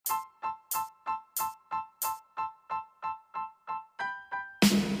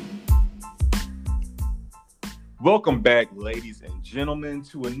Welcome back, ladies and gentlemen,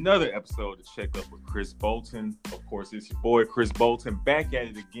 to another episode of Check Up with Chris Bolton. Of course, it's your boy, Chris Bolton, back at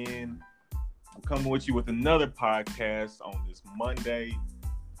it again. I'm coming with you with another podcast on this Monday.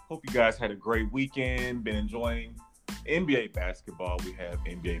 Hope you guys had a great weekend, been enjoying NBA basketball. We have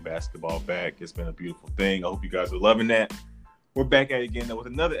NBA basketball back. It's been a beautiful thing. I hope you guys are loving that. We're back at it again with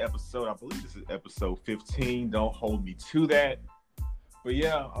another episode. I believe this is episode 15. Don't hold me to that. But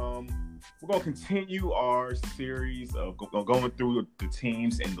yeah, we're going to continue our series of going through the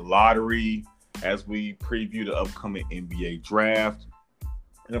teams in the lottery as we preview the upcoming NBA draft.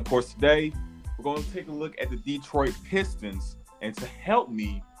 And of course, today, we're going to take a look at the Detroit Pistons. And to help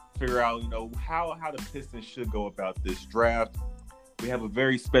me figure out, how the Pistons should go about this draft, we have a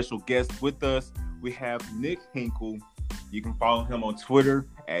very special guest with us. We have Nick Henkel. You can follow him on Twitter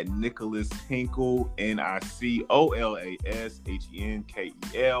at Nicholas Henkel,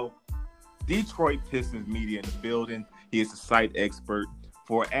 NicholasHenkel. Detroit Pistons media in the building. He is a site expert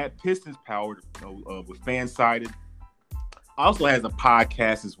for at Pistons Power with Fansided. Also has a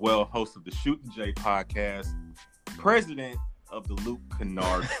podcast as well, host of the Shoot the J podcast, president of the Luke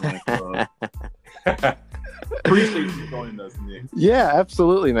Kennard Fan Club. Appreciate you joining us, Nick. Yeah,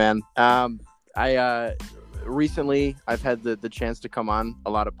 absolutely, man. Recently, I've had the chance to come on a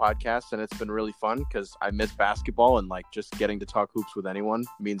lot of podcasts, and it's been really fun because I miss basketball, and just getting to talk hoops with anyone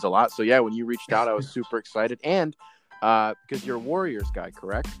means a lot. So yeah, when you reached out, I was super excited, and because you're a Warriors guy,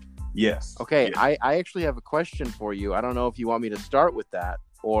 correct? Yes. Okay, yes. I actually have a question for you. I don't know if you want me to start with that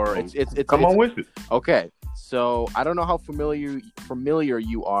or it's come on with it. Okay, so I don't know how familiar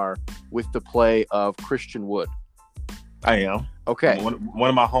you are with the play of Christian Wood. I am. Okay. One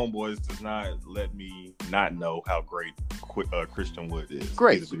of my homeboys does not let me not know how great Christian Wood is.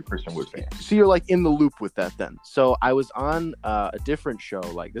 Great. He's a Christian Wood fan. So you're in the loop with that then. So I was on a different show,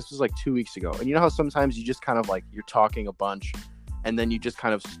 this was 2 weeks ago. And you know how sometimes you just kind of you're talking a bunch and then you just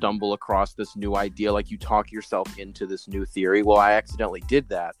kind of stumble across this new idea, you talk yourself into this new theory. Well, I accidentally did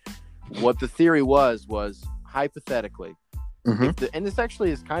that. What the theory was hypothetically, and this actually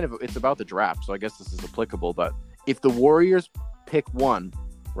is it's about the draft. So I guess this is applicable, but if the Warriors pick one,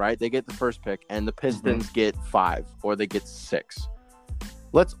 right, they get the first pick, and the Pistons get 5 or they get 6.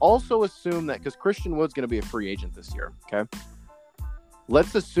 Let's also assume that, because Christian Wood's going to be a free agent this year, okay?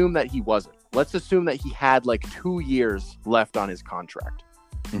 Let's assume that he wasn't. Let's assume that he had 2 years left on his contract.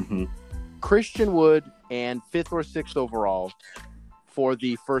 Christian Wood and 5th or 6th overall for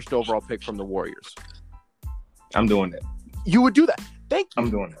the first overall pick from the Warriors. I'm doing that. You would do that? Thank you.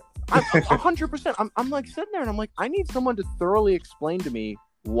 I'm doing that. I'm 100%. I'm sitting there and I'm I need someone to thoroughly explain to me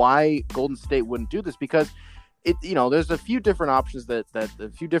why Golden State wouldn't do this, because there's a few different options that a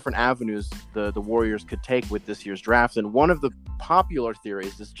few different avenues the Warriors could take with this year's draft. And one of the popular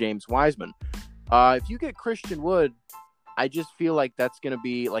theories is James Wiseman. If you get Christian Wood, I just feel that's going to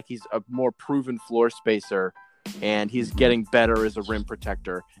be he's a more proven floor spacer, and he's getting better as a rim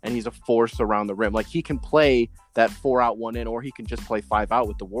protector, and he's a force around the rim. He can play that 4 out, 1 in, or he can just play 5 out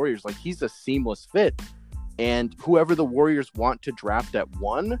with the Warriors. He's a seamless fit. And whoever the Warriors want to draft at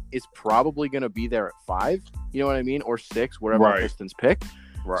 1 is probably going to be there at 5. You know what I mean? Or 6, wherever the Pistons pick.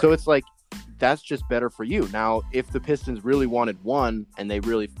 Right. So it's that's just better for you. Now, if the Pistons really wanted 1 and they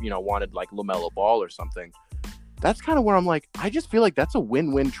really, wanted LaMelo Ball or something, that's kind of where I'm I just feel that's a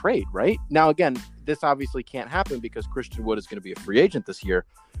win-win trade, right? Now, again, this obviously can't happen because Christian Wood is going to be a free agent this year.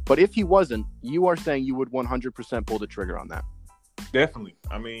 But if he wasn't, you are saying you would 100% pull the trigger on that. Definitely.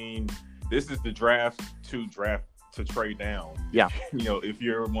 I mean, this is the draft to trade down. Yeah. If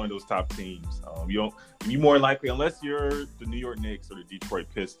you're one of those top teams, you more likely, unless you're the New York Knicks or the Detroit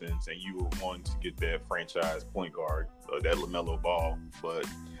Pistons and you were wanting to get that franchise point guard, that LaMelo Ball. But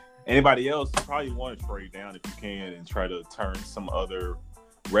anybody else, you probably want to trade down if you can and try to turn some other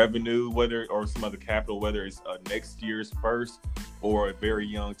revenue, or some other capital, whether it's next year's first or a very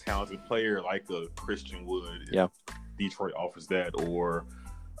young, talented player like a Christian Wood. Yeah. Detroit offers that, or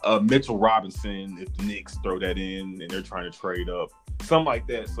Mitchell Robinson if the Knicks throw that in and they're trying to trade up, something like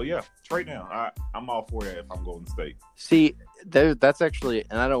that. So yeah, trade down. I'm all for that if I'm Golden State. See, that's actually,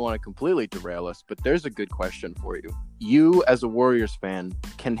 and I don't want to completely derail us, but there's a good question for you. You, as a Warriors fan,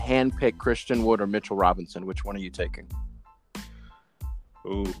 can handpick Christian Wood or Mitchell Robinson. Which one are you taking?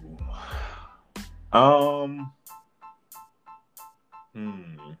 Ooh.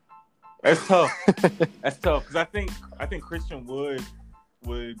 That's tough. That's tough because I think Christian Wood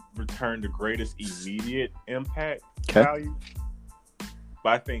would return the greatest immediate impact value. But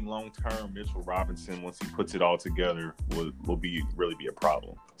I think long term, Mitchell Robinson, once he puts it all together, will really be a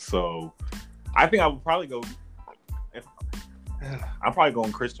problem. So I think I would probably go. I'm probably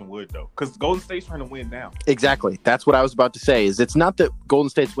going Christian Wood though, because Golden State's trying to win now. Exactly. That's what I was about to say. Is it's not that Golden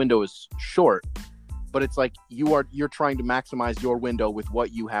State's window is short, but it's like you're trying to maximize your window with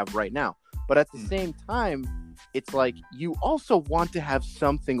what you have right now. But at the same time, it's like you also want to have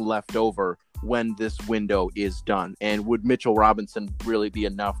something left over when this window is done. And would Mitchell Robinson really be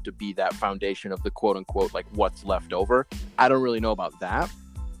enough to be that foundation of the quote unquote like what's left over? I don't really know about that.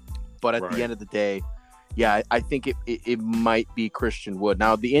 But at the end of the day, yeah, I think it might be Christian Wood.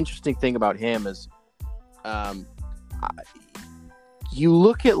 Now, the interesting thing about him is you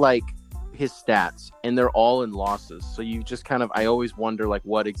look at like his stats and they're all in losses. So you just kind of, I always wonder like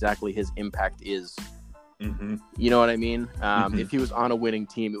what exactly his impact is. Mm-hmm. You know what I mean? If he was on a winning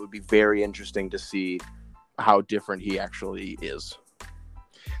team, it would be very interesting to see how different he actually is.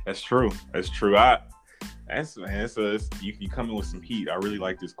 That's true. You come in with some heat. I really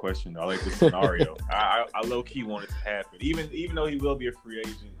like this question. I like this scenario. I low key want it to happen, even though he will be a free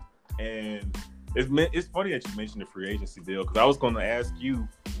agent. And it's funny that you mentioned the free agency deal, because I was going to ask you.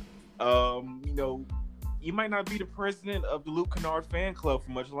 You might not be the president of the Luke Kennard fan club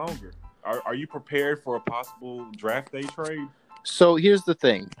for much longer. Are you prepared for a possible draft day trade? So here's the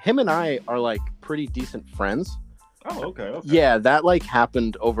thing. Him and I are like pretty decent friends. Oh, okay. Yeah, that like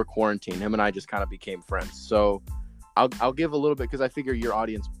happened over quarantine. Him and I just kind of became friends. So I'll give a little bit, because I figure your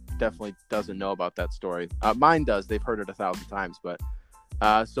audience definitely doesn't know about that story. Mine does. They've heard it 1,000 times. But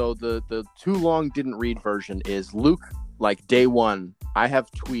so the too long didn't read version is Luke, like day one, I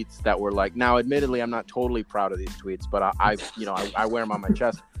have tweets that were like, now admittedly, I'm not totally proud of these tweets, but I wear them on my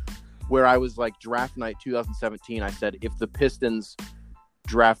chest, where I was like, draft night 2017, I said, if the Pistons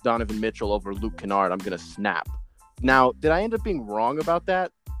draft Donovan Mitchell over Luke Kennard, I'm going to snap. Now, did I end up being wrong about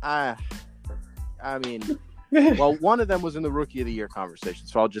that? I mean, well, one of them was in the Rookie of the Year conversation,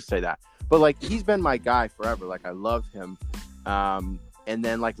 so I'll just say that. But like, he's been my guy forever. Like, I love him. And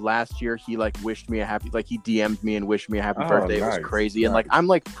then like last year, he like wished me he DM'd me and wished me a happy birthday. Nice. It was crazy. Nice. And like, I'm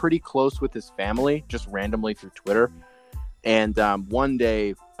like pretty close with his family, just randomly through Twitter. And one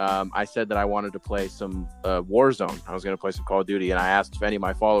day I said that I wanted to play some Warzone. I was going to play some Call of Duty. And I asked if any of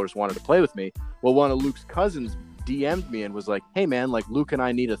my followers wanted to play with me. Well, one of Luke's cousins DM'd me and was like, hey man, like Luke and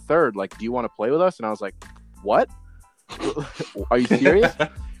I need a third. Like, do you want to play with us? And I was like, what? Are you serious?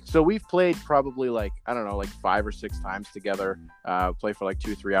 So we've played probably like, I don't know, like 5 or 6 times together, play for like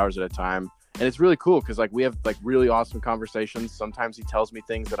 2-3 hours at a time. And it's really cool because like we have like really awesome conversations. Sometimes he tells me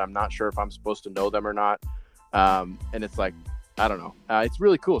things that I'm not sure if I'm supposed to know them or not. And it's like, I don't know. It's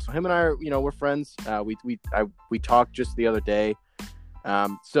really cool. So him and I are, we're friends. We talked just the other day.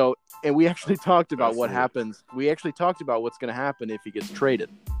 And we actually talked about what happens. We actually talked about what's going to happen if he gets traded,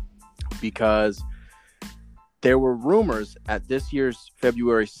 because there were rumors at this year's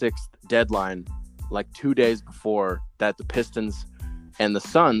February 6th deadline, like 2 days before, that the Pistons and the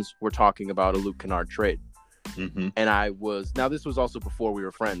Suns were talking about a Luke Kennard trade. Mm-hmm. And now this was also before we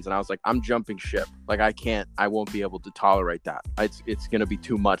were friends, and I was like, I'm jumping ship. Like, I won't be able to tolerate that. It's going to be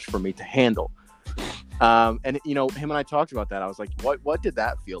too much for me to handle. And him and I talked about that. I was like, what did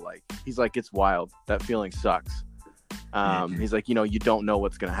that feel like? He's like, it's wild. That feeling sucks. He's like, you don't know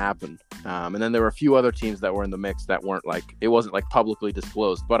what's going to happen. And then there were a few other teams that were in the mix that weren't like, it wasn't like publicly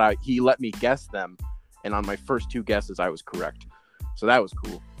disclosed, but he let me guess them. And on my first 2 guesses, I was correct. So that was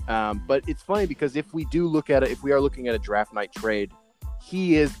cool. But it's funny because if we are looking at a draft night trade,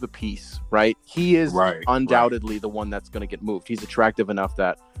 he is the piece, right? He is undoubtedly the one that's going to get moved. He's attractive enough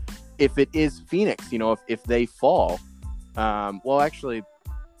that if it is Phoenix, if they fall, actually,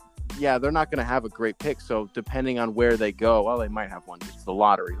 yeah, they're not going to have a great pick. So depending on where they go, well, they might have one. It's the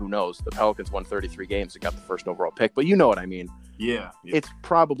lottery. Who knows? The Pelicans won 33 games and got the first overall pick. But you know what I mean? Yeah. It's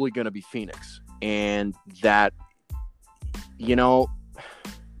probably going to be Phoenix. And that,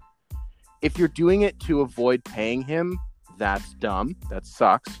 if you're doing it to avoid paying him, that's dumb. That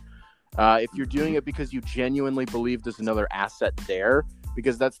sucks. If you're doing it because you genuinely believe there's another asset there,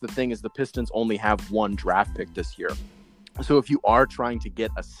 because that's the thing, is the Pistons only have 1 draft pick this year. So if you are trying to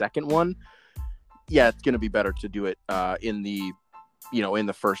get a second one, yeah, it's going to be better to do it in the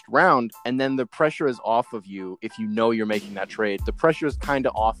first round. And then the pressure is off of you. If you're making that trade, the pressure is kind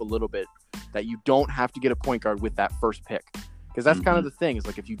of off a little bit that you don't have to get a point guard with that first pick. Because that's kind of the thing, is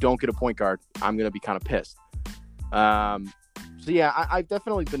like, if you don't get a point guard, I'm going to be kind of pissed. So yeah, I've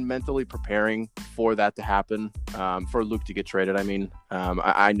definitely been mentally preparing for that to happen, for Luke to get traded. I mean,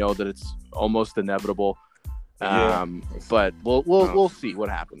 I know that it's almost inevitable. But we'll see what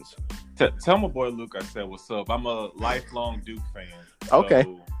happens. Tell my boy Luke I said what's up. I'm a lifelong Duke fan. So okay.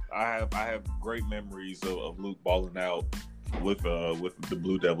 I have great memories of Luke balling out with the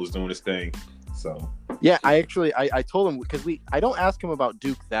Blue Devils doing his thing. So Yeah, I told him because I don't ask him about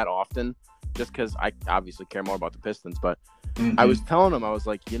Duke that often, just because I obviously care more about the Pistons. But I was telling him, I was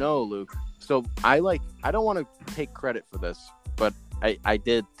like, Luke. So I don't want to take credit for this, but I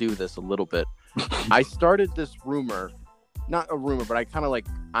did do this a little bit. I started this rumor, not a rumor, but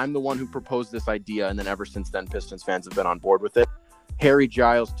I'm the one who proposed this idea, and then ever since then, Pistons fans have been on board with it. Harry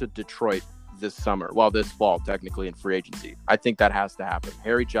Giles to Detroit this fall, technically in free agency. I think that has to happen.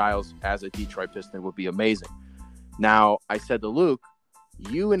 Harry Giles as a Detroit Piston would be amazing. Now, I said to Luke,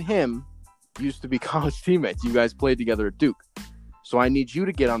 you and him used to be college teammates. You guys played together at Duke. So I need you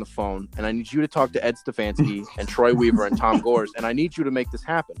to get on the phone, and I need you to talk to Ed Stefanski and Troy Weaver and Tom Gores, and I need you to make this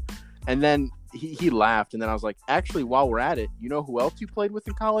happen. And then he laughed, and then I was like, actually, while we're at it, you know who else you played with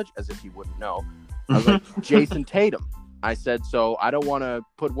in college? As if he wouldn't know. I was like, Jason Tatum. I said, so I don't want to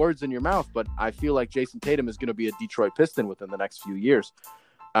put words in your mouth, but I feel like Jason Tatum is going to be a Detroit Piston within the next few years.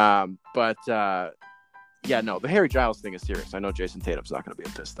 The Harry Giles thing is serious. I know Jason Tatum's not going to be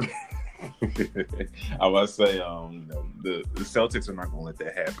a Piston. I was say, the Celtics are not going to let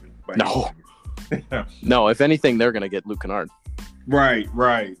that happen. No. No, if anything, they're going to get Luke Kennard. Right.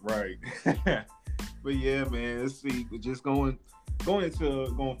 But yeah, man, let's see. Just going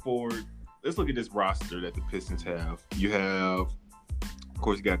forward, let's look at this roster that the Pistons have. You have, of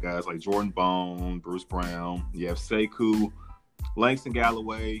course, you got guys like Jordan Bone, Bruce Brown. You have Sekou, Langston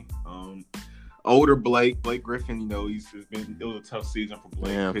Galloway, older Blake Griffin. It was a tough season for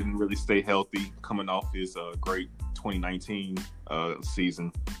Blake. Yeah. Couldn't really stay healthy coming off his great 2019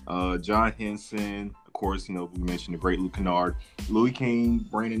 season. John Henson, of course, we mentioned the great Luke Kennard, Louis King,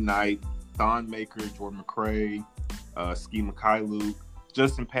 Brandon Knight, Thon Maker, Jordan McRae, Ski Mikhailuk,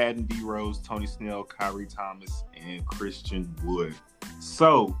 Justin Patton, D Rose, Tony Snell, Kyrie Thomas, and Christian Wood.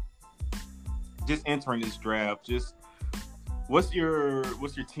 So, just entering this draft, what's your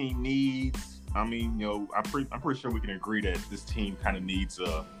team needs? I mean, I'm pretty sure we can agree that this team kind of needs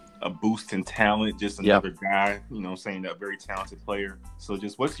a boost in talent, just another guy, saying that very talented player. So,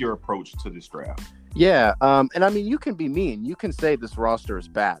 just what's your approach to this draft? Yeah, and I mean, you can be mean. You can say this roster is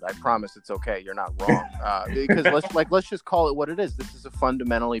bad. I promise it's okay. You're not wrong. Because let's just call it what it is. This is a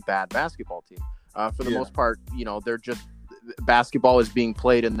fundamentally bad basketball team. For the most part, they're just basketball is being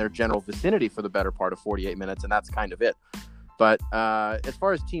played in their general vicinity for the better part of 48 minutes, and that's kind of it. But as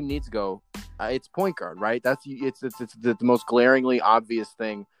far as team needs go, it's point guard, right? It's the most glaringly obvious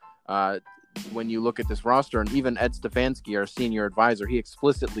thing. When you look at this roster, and even Ed Stefanski, our senior advisor, he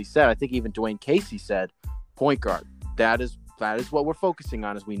explicitly said, I think even Dwayne Casey said, point guard. That is what we're focusing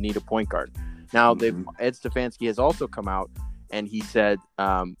on, is we need a point guard. Now, Ed Stefanski has also come out and he said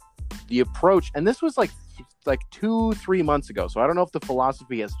the approach, and this was like 2-3 months ago, so I don't know if the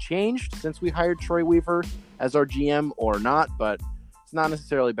philosophy has changed since we hired Troy Weaver as our GM or not, but it's not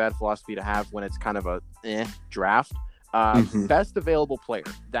necessarily a bad philosophy to have when it's kind of a draft. Best available player.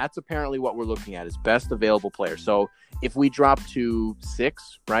 That's apparently what we're looking at, is best available player. So if we drop to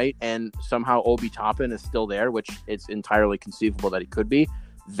 6, right, and somehow Obi Toppin is still there, which it's entirely conceivable that he could be,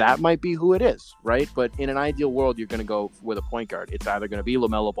 that might be who it is, right? But in an ideal world, you're going to go with a point guard. It's either going to be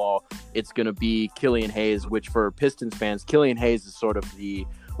LaMelo Ball, it's going to be Killian Hayes, which for Pistons fans, Killian Hayes is sort of the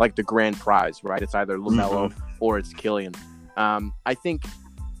grand prize, right? It's either LaMelo or it's Killian. I think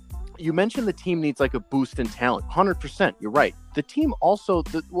you mentioned the team needs like a boost in talent. 100%. You're right. The team also,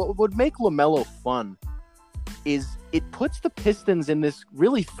 what would make LaMelo fun is it puts the Pistons in this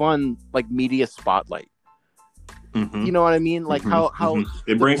really fun, media spotlight. You know what I mean? Like how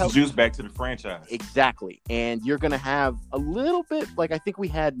it brings the juice back to the franchise. Exactly. And you're going to have a little bit, I think we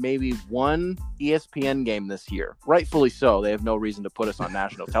had maybe one ESPN game this year. Rightfully so. They have no reason to put us on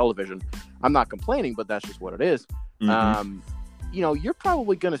national television. I'm not complaining, but that's just what it is. You're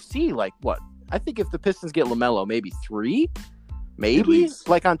probably going to see I think if the Pistons get LaMelo, maybe 3, maybe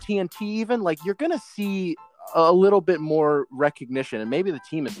on TNT even, you're going to see a little bit more recognition, and maybe the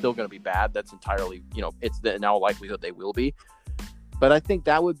team is still going to be bad. That's entirely, it's in all likelihood they will be. But I think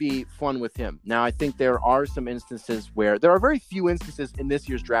that would be fun with him. Now, I think there are some instances where there are very few instances in this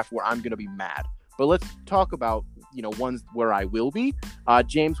year's draft where I'm going to be mad. But let's talk about, ones where I will be.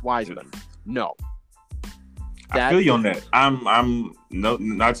 James Wiseman. No. I feel you on that. I'm no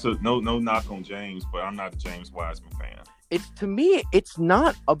knock on James, but I'm not a James Wiseman fan. To me, it's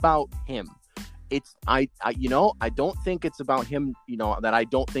not about him. I don't think it's about him, that I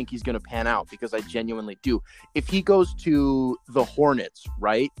don't think he's going to pan out, because I genuinely do. If he goes to the Hornets,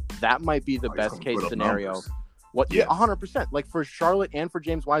 right, that might be the best case scenario. 100%. For Charlotte and for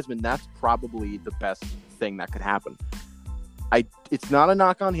James Wiseman, that's probably the best thing that could happen. It's not a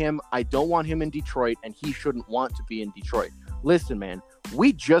knock on him. I don't want him in Detroit, and he shouldn't want to be in Detroit. Listen, man,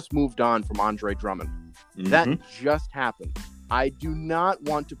 we just moved on from Andre Drummond. That just happened. I do not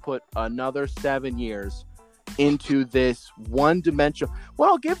want to put another 7 years into this one-dimensional. What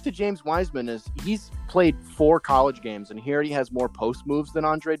I'll give to James Wiseman is he's played 4 college games, and he already has more post moves than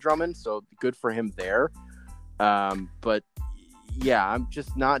Andre Drummond, so good for him there. But yeah, I'm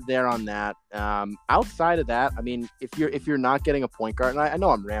just not there on that. Outside of that, I mean, if you're not getting a point guard, and I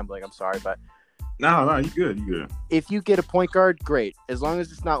know I'm rambling, I'm sorry, but no, you good. If you get a point guard, great. As long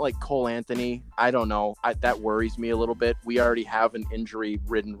as it's not like Cole Anthony, I don't know. That worries me a little bit. We already have an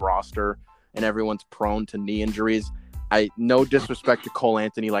injury-ridden roster, and everyone's prone to knee injuries. No disrespect to Cole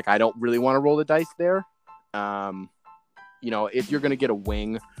Anthony, like I don't really want to roll the dice there. If you're going to get a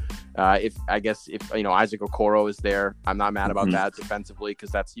wing, if Isaac Okoro is there, I'm not mad about that defensively because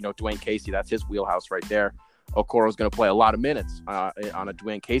that's Dwayne Casey, that's his wheelhouse right there. Okoro's going to play a lot of minutes on a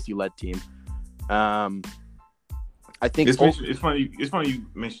Dwayne Casey led team. I think it's funny you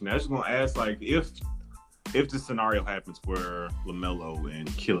mentioned that. I was going to ask, like, if the scenario happens where LaMelo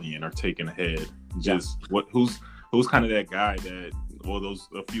and Killian are taken ahead, who's kind of that guy that, or those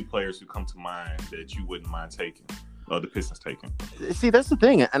a few players who come to mind that you wouldn't mind taking, or the Pistons taking? See, that's the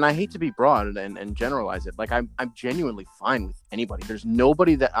thing, and I hate to be broad and generalize it. Like, I'm genuinely fine with anybody. There's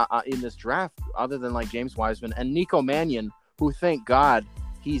nobody that in this draft other than like James Wiseman and Nico Mannion, who, thank God,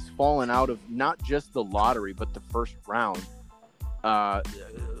 he's fallen out of not just the lottery but the first round. I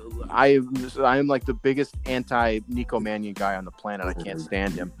am like the biggest anti-Nico Mannion guy on the planet. I can't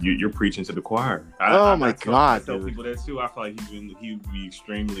stand him. You're preaching to the choir. My God, I tell people that too. I feel like he would be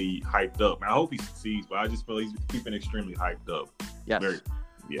extremely hyped up. I hope he succeeds, but I just feel he's been extremely hyped up. Yes.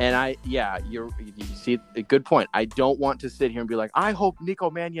 And you see a good point. I don't want to sit here and be like, I hope Nico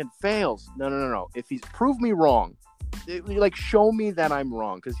Mannion fails. No. If he's prove me wrong, show me that I'm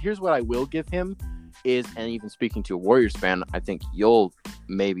wrong. Because here's what I will give him is, and even speaking to a Warriors fan, I think you'll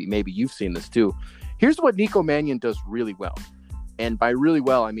maybe you've seen this too. Here's what Nico Mannion does really well. And by really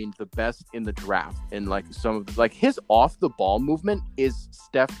well, I mean the best in the draft. And like some of his off the ball movement is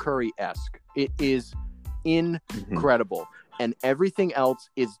Steph Curry-esque. It is incredible. And everything else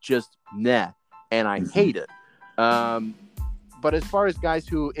is just meh. And I hate it. But as far as guys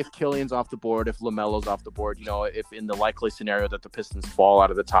who, if Killian's off the board, if LaMelo's off the board, if in the likely scenario that the Pistons fall out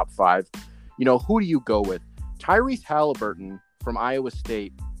of the top 5, who do you go with? Tyrese Halliburton from Iowa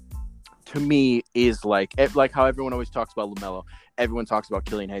State, to me, is like how everyone always talks about LaMelo. Everyone talks about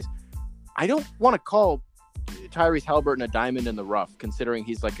Killian Hayes. I don't want to call Tyrese Halliburton a diamond in the rough, considering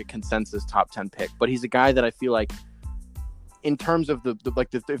he's like a consensus top 10 pick. But he's a guy that I feel like, in terms of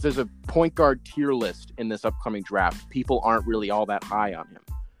if there's a point guard tier list in this upcoming draft, people aren't really all that high on him.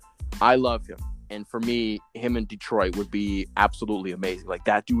 I love him. And for me, him in Detroit would be absolutely amazing. Like,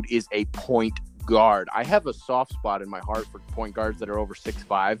 that dude is a point guard. I have a soft spot in my heart for point guards that are over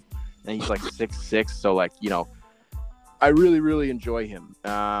 6'5", and he's like 6'6". So, I really, really enjoy him.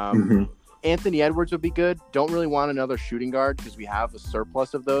 Anthony Edwards would be good. Don't really want another shooting guard because we have a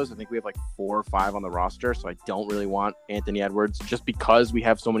surplus of those. I think we have 4 or 5 on the roster, so I don't really want Anthony Edwards just because we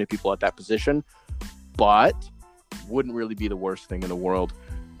have so many people at that position. But wouldn't really be the worst thing in the world.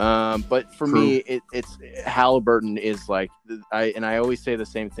 But for me, it's Halliburton is I always say the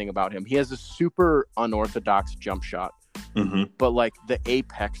same thing about him. He has a super unorthodox jump shot, but the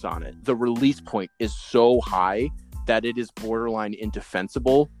apex on it, the release point is so high that it is borderline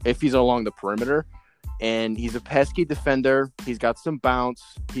indefensible if he's along the perimeter. And he's a pesky defender. He's got some bounce.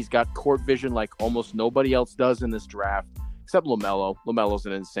 He's got court vision like almost nobody else does in this draft, except LaMelo. LaMelo's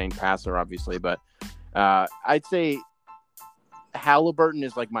an insane passer, obviously, but I'd say Halliburton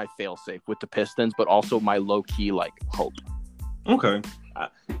is my fail-safe with the Pistons, but also my low-key hope. Okay.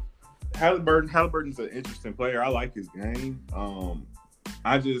 Halliburton's an interesting player. I like his game.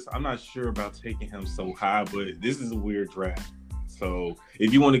 I'm not sure about taking him so high, but this is a weird draft. So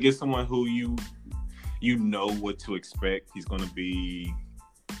if you want to get someone who you know what to expect, he's going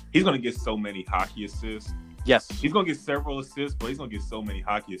to get so many hockey assists. Yes, he's going to get several assists, but he's going to get so many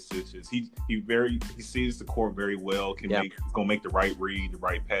hockey assists. He sees the court very well. He's going to make the right read, the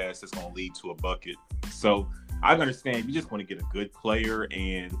right pass. That's going to lead to a bucket. So I understand you just want to get a good player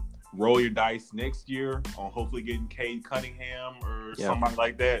and roll your dice next year on hopefully getting Cade Cunningham or somebody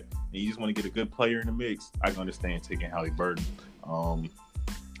like that. And you just want to get a good player in the mix. I can understand taking Halliburton.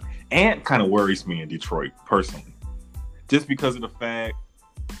 Ant kind of worries me in Detroit personally, just because of the fact.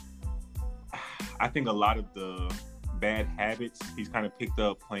 I think a lot of the bad habits he's kind of picked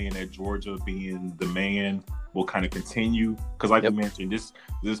up playing at Georgia, being the man, will kind of continue. Because like you mentioned,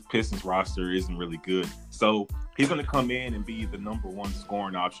 this Pistons roster isn't really good. So he's going to come in and be the number one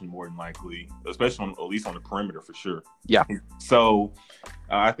scoring option more than likely, especially at least on the perimeter for sure. Yeah. So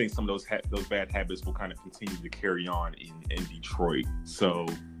I think some of those bad habits will kind of continue to carry on in Detroit. So.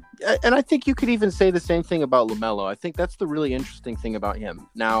 And I think you could even say the same thing about LaMelo. I think that's the really interesting thing about him.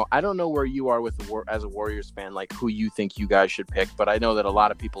 Now, I don't know where you are as a Warriors fan, like who you think you guys should pick, but I know that a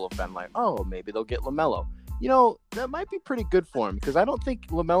lot of people have been like, oh, maybe they'll get LaMelo. You know, that might be pretty good for him because I don't think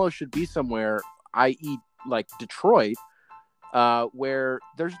LaMelo should be somewhere, i.e. like Detroit, where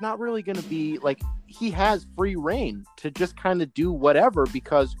there's not really going to be like he has free reign to just kind of do whatever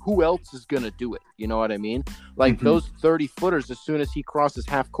because who else is going to do it? You know what I mean? Like those 30 footers, as soon as he crosses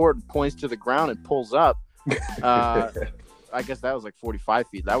half court and points to the ground and pulls up, I guess that was like 45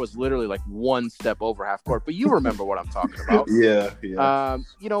 feet. That was literally like one step over half court. But you remember what I'm talking about. Yeah.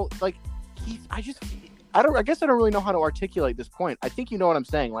 You know, like I guess I don't really know how to articulate this point. I think you know what I'm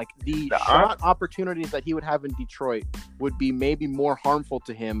saying. Like the shot opportunities that he would have in Detroit would be maybe more harmful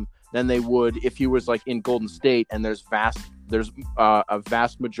to him than they would if he was like in Golden State and there's a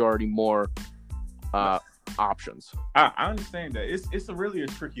vast majority more options. I understand that. It's really a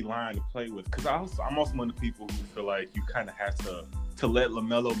tricky line to play with because I'm also one of the people who feel like you kind of have to let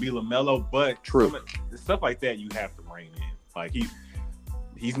LaMelo be LaMelo, but true stuff like that you have to rein in. Like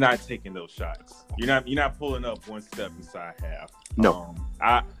he's not taking those shots. You're not pulling up one step inside half. No.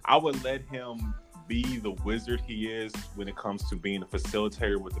 I would let him be the wizard he is when it comes to being a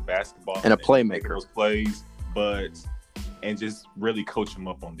facilitator with the basketball and a playmaker. Those plays, and just really coach him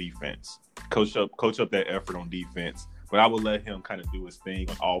up on defense. Coach up that effort on defense. But I would let him kind of do his thing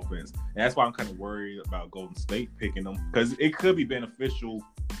on offense. And that's why I'm kind of worried about Golden State picking him because it could be beneficial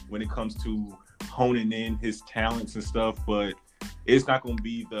when it comes to honing in his talents and stuff, but it's not going to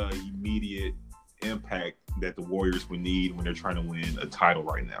be the immediate impact that the Warriors would need when they're trying to win a title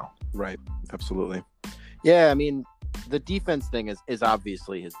right now. Right. Absolutely. Yeah. I mean, the defense thing is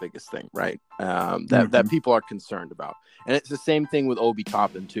obviously his biggest thing, right? That people are concerned about. And it's the same thing with Obi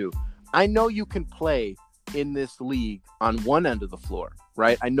Toppin too. I know you can play in this league on one end of the floor,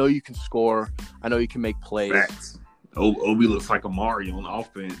 right? I know you can score. I know you can make plays. Facts. Obi looks like a Mario on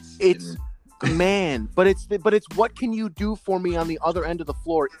offense. But it's what can you do for me on the other end of the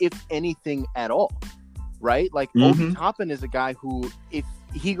floor, if anything at all, right? Like Obi Toppin is a guy who, if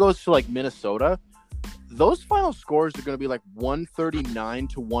he goes to like Minnesota, those final scores are going to be like 139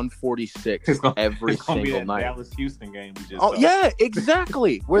 to 146 every single night. Dallas-Houston game we just saw. Yeah,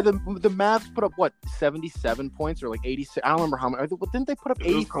 exactly. Where the Mavs put up 77 points or like 86. I don't remember how many. Didn't they put up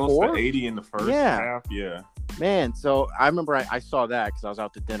 84? It was close to 80 in the first half. Yeah. Man, so I remember I saw that because I was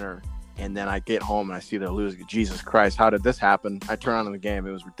out to dinner. And then I get home and I see they're losing. Jesus Christ, how did this happen? I turn on the game.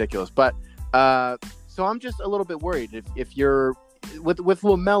 It was ridiculous. But so I'm just a little bit worried. If you're with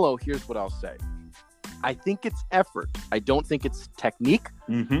LaMelo, here's what I'll say. I think it's effort. I don't think it's technique.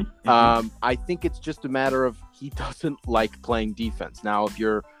 I think it's just a matter of he doesn't like playing defense. Now, if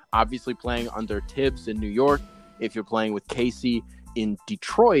you're obviously playing under Tibbs in New York, if you're playing with Casey in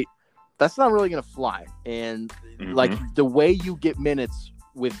Detroit, that's not really going to fly. And like the way you get minutes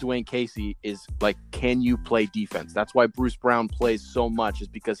with Dwayne Casey is like, can you play defense? That's why Bruce Brown plays so much, is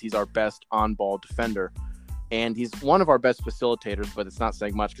because he's our best on-ball defender. And he's one of our best facilitators, but it's not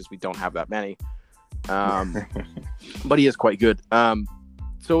saying much because we don't have that many. But he is quite good.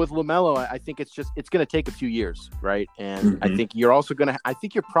 So with LaMelo, I think it's going to take a few years, right? And I think you're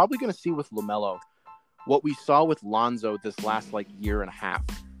probably going to see with LaMelo what we saw with Lonzo this last like year and a half,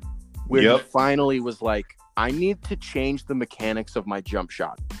 where he finally was like, I need to change the mechanics of my jump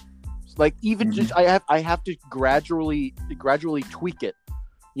shot. Like even just I have to gradually tweak it,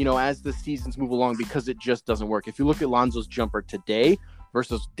 you know, as the seasons move along, because it just doesn't work. If you look at Lonzo's jumper today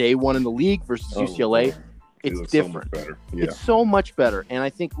versus day one in the league versus UCLA, it's different. So much better. Yeah. It's so much better. And I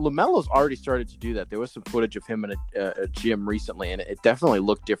think LaMelo's already started to do that. There was some footage of him in a gym recently, and it definitely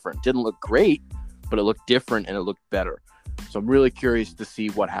looked different. Didn't look great, but it looked different and it looked better. So I'm really curious to see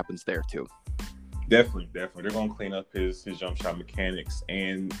what happens there too. Definitely. They're going to clean up his jump shot mechanics.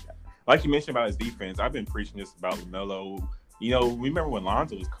 And like you mentioned about his defense, I've been preaching this about LaMelo. You know, remember when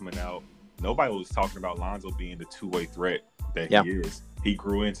Lonzo was coming out, nobody was talking about Lonzo being the two-way threat that he is. He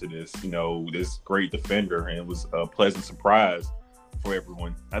grew into this, you know, this great defender, and it was a pleasant surprise for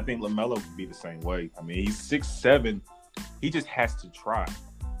everyone. I think LaMelo would be the same way. I mean, he's 6'7". He just has to try.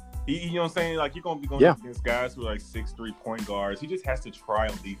 You know what I'm saying? Like, you're gonna be going up against guys who are like 6'3" point guards. He just has to try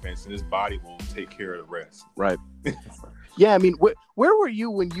on defense, and his body will take care of the rest. Right. Yeah, I mean, where were you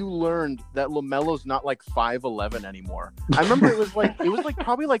when you learned that LaMelo's not like 5'11" anymore? I remember it was like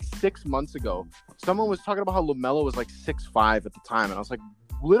probably like 6 months ago. Someone was talking about how LaMelo was like 6'5" at the time, and I was like,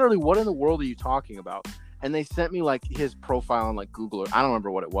 literally, what in the world are you talking about? And they sent me like his profile on like Google. I don't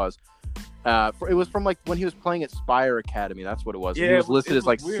remember what it was. It was from like when he was playing at Spire Academy. That's what it was. Yeah, he was listed as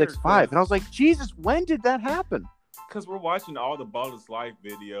like 6'5", and I was like, Jesus, when did that happen? Because we're watching all the Ballers Life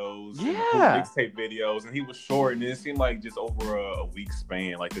videos, and mixtape videos, and he was short, and it seemed like just over a week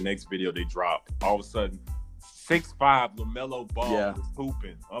span. Like the next video they dropped, all of a sudden, 6'5" LaMelo Ball was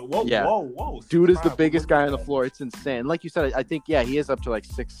hooping. Whoa! Dude is the biggest guy on the floor. It's insane. Like you said, I think he is up to like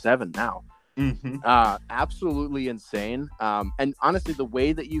 6'7" now. Mm-hmm. Absolutely insane. And honestly, the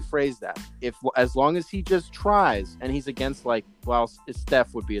way that you phrase that, as long as he just tries, and he's against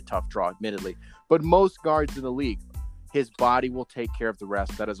Steph would be a tough draw, admittedly, but most guards in the league, his body will take care of the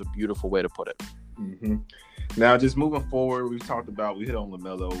rest. That is a beautiful way to put it. Mm-hmm. Now, just moving forward, we hit on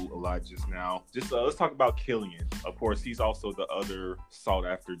LaMelo a lot just now. Let's talk about Killian. Of course, he's also the other sought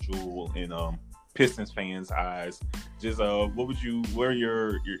after jewel in Pistons fans' eyes. Just what are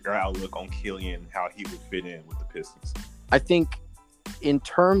your outlook on Killian, how he would fit in with the Pistons? I think in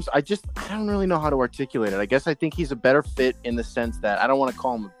terms, I don't really know how to articulate it. I guess I think he's a better fit in the sense that I don't want to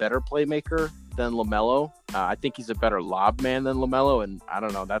call him a better playmaker than LaMelo. I think he's a better lob man than LaMelo, and I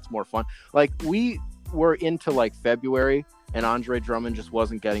don't know, that's more fun. Like, we were into like February, and Andre Drummond just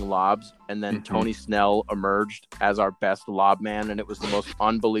wasn't getting lobs, and then Tony Snell emerged as our best lob man, and it was the most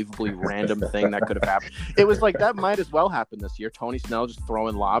unbelievably random thing that could have happened. It was like, that might as well happen this year. Tony Snell just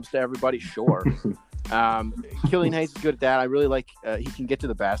throwing lobs to everybody, sure. Killian Hayes is good at that. I really like he can get to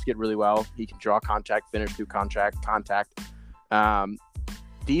the basket really well. He can draw contact, finish through contact.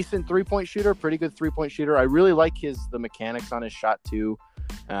 Decent three-point shooter, pretty good three-point shooter. I really like the mechanics on his shot too.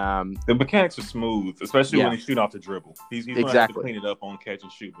 The mechanics are smooth, especially when he's shooting off the dribble. He's going to have to clean it up on catch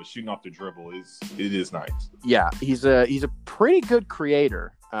and shoot, but shooting off the dribble is nice. Yeah, he's a pretty good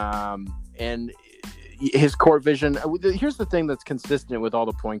creator, and his court vision. Here's the thing that's consistent with all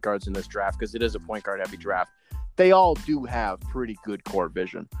the point guards in this draft, because it is a point guard heavy draft. They all do have pretty good court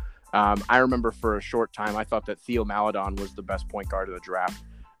vision. I remember for a short time I thought that Theo Maledon was the best point guard of the draft.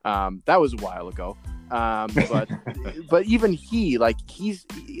 That was a while ago. But even he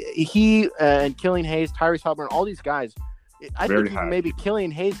and Killian Hayes, Tyrese Haliburton, all these guys, I think maybe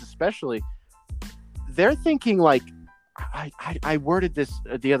Killian Hayes especially, they're thinking like, I worded this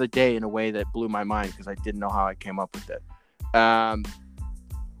the other day in a way that blew my mind because I didn't know how I came up with it.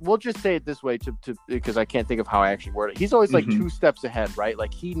 We'll just say it this way because I can't think of how I actually worded it. He's always like 2 steps ahead, right?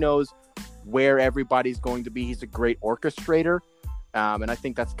 Like, he knows where everybody's going to be. He's a great orchestrator. And I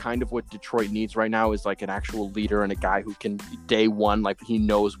think that's kind of what Detroit needs right now, is like an actual leader and a guy who can day one, like, he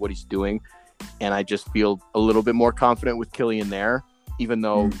knows what he's doing. And I just feel a little bit more confident with Killian there, even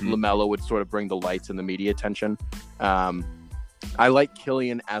though LaMelo would sort of bring the lights and the media attention. I like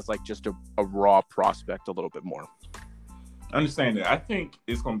Killian as like just a raw prospect a little bit more. I understand that. I think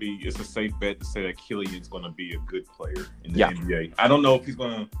it's a safe bet to say that Killian's going to be a good player in the NBA. I don't know if he's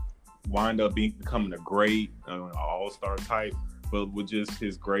going to wind up becoming a great all-star type, but with just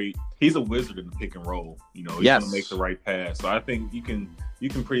he's a wizard in the pick and roll. He's going to make the right pass. So I think you can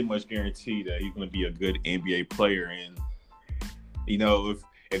pretty much guarantee that he's going to be a good NBA player. And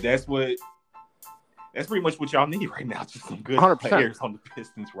if that's pretty much what y'all need right now, just some good 100%. Players on the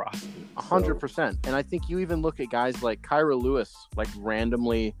Pistons roster. 100%. And I think you even look at guys like Kyra Lewis, like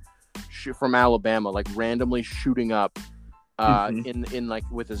randomly from Alabama, like randomly shooting up in like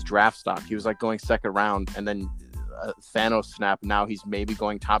with his draft stock. He was like going second round, and then Thanos snap. Now he's maybe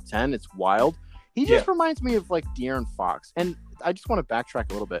going top 10. It's wild. He just reminds me of like De'Aaron Fox. And I just want to backtrack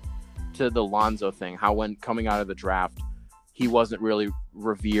a little bit to the Lonzo thing. How when coming out of the draft, he wasn't really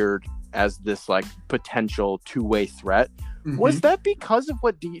revered as this like potential two-way threat. Was that because of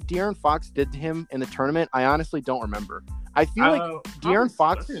what De'Aaron Fox did to him in the tournament? I honestly don't remember. I feel like De'Aaron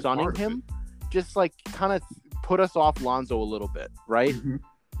Fox sunning him just like kind of put us off Lonzo a little bit, right?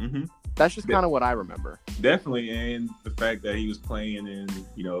 That's just kind of what I remember. Definitely, and the fact that he was playing in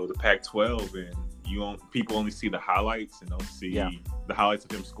the Pac-12, and people only see the highlights and don't see the highlights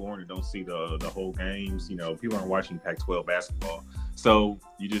of him scoring, and don't see the whole games. People aren't watching Pac-12 basketball, so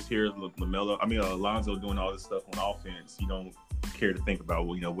you just hear Alonzo doing all this stuff on offense. You don't care to think about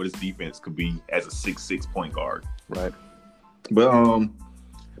what his defense could be as a 6'6" point guard, right?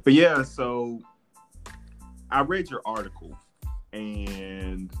 But yeah, so I read your article,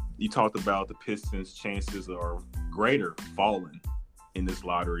 and you talked about the Pistons' chances are greater falling in this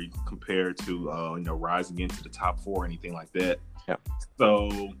lottery compared to rising into the top 4 or anything like that. Yeah.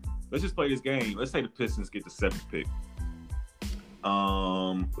 So let's just play this game. Let's say the Pistons get the 7th pick.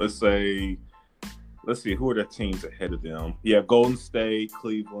 Let's see, who are the teams ahead of them? You have Golden State,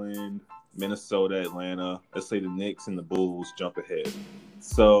 Cleveland, Minnesota, Atlanta. Let's say the Knicks and the Bulls jump ahead.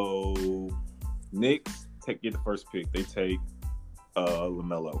 So Knicks get the first pick. They take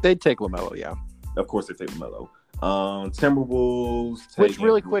LaMelo. They take LaMelo, yeah. Of course they take LaMelo. Timberwolves take... Which,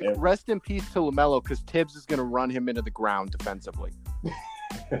 really quick, rest in peace to LaMelo, because Tibbs is going to run him into the ground defensively.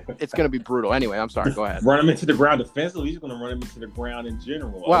 It's going to be brutal. Anyway, I'm sorry. Go ahead. Run him into the ground defensively. He's going to run him into the ground in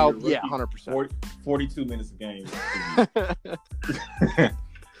general. Well, yeah, 100%. 42 minutes a game.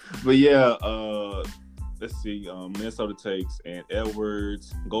 But yeah, let's see. Minnesota takes and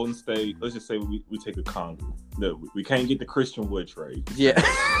Edwards. Golden State. Let's just say we take a Kongu. No, we can't get the Christian Wood trade. Yeah.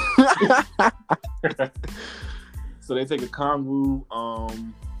 So they take a Kongu.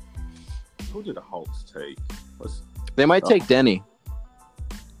 Who did the Hawks take? They might take Denny.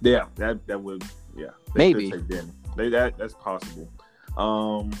 Yeah, that would, yeah. Maybe. Take Denny. That's possible.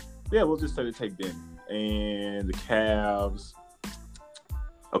 Yeah, we'll just say they take Denny. And the Cavs,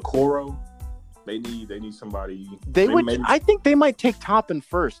 Okoro, they need somebody. I think they might take Toppin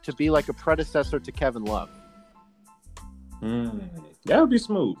first to be like a predecessor to Kevin Love. That would be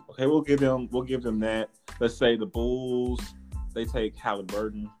smooth. Okay, we'll give them that. Let's say the Bulls, they take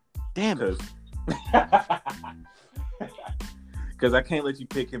Halliburton. Damn it. Because I can't let you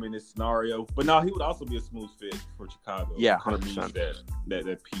pick him in this scenario. But no, he would also be a smooth fit for Chicago. Yeah, 100%.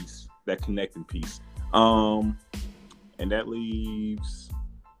 That piece, that connecting piece. And that leaves...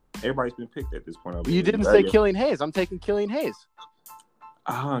 Everybody's been picked at this point. You didn't say Killian Hayes. I'm taking Killian Hayes.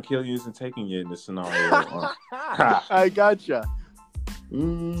 Killian isn't taking it in this scenario. I gotcha.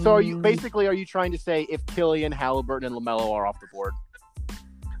 So are you trying to say if Killian, Halliburton, and LaMelo are off the board?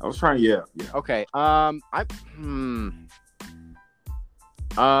 I was trying, yeah. Okay. I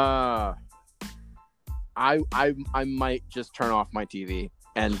might just turn off my TV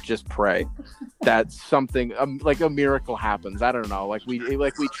and just pray that something like a miracle happens. I don't know. Like we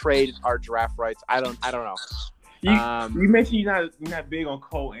trade our draft rights. I don't know. You mentioned you're not big on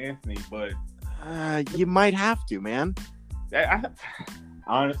Cole Anthony, but you might have to, man.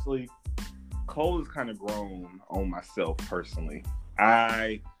 Honestly, Cole has kind of grown on myself personally.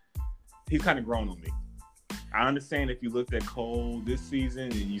 He's kind of grown on me. I understand if you looked at Cole this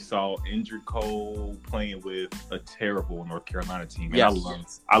season and you saw injured Cole playing with a terrible North Carolina team.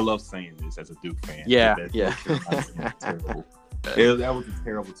 Yes. I love saying this as a Duke fan. Yeah. Terrible. That was a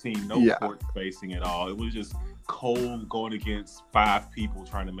terrible team. No court spacing at all. It was just Cole going against 5 people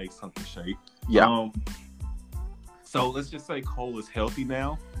trying to make something shape. Yeah. So let's just say Cole is healthy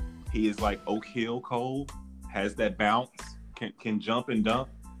now. He is like Oak Hill Cole, has that bounce, can jump and dunk,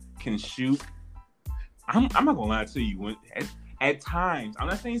 can shoot. I'm not gonna lie to you. At times, I'm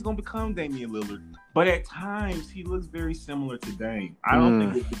not saying he's gonna become Damian Lillard, but at times he looks very similar to Dame. I don't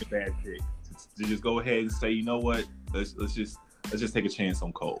think it'd be a bad pick to just go ahead and say, you know what, let's just take a chance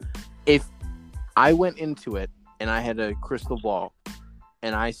on Cole. If I went into it and I had a crystal ball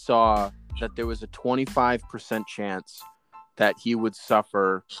and I saw that there was a 25% chance that he would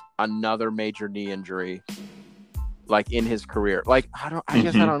suffer another major knee injury, like in his career. Like, I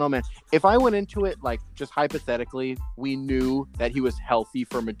guess I don't know, man. If I went into it, like, just hypothetically, we knew that he was healthy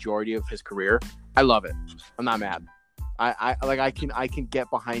for a majority of his career, I love it. I'm not mad. I can get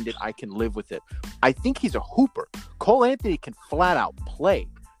behind it. I can live with it. I think he's a hooper. Cole Anthony can flat out play.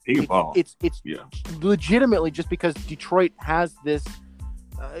 He can ball. It's legitimately just because Detroit has this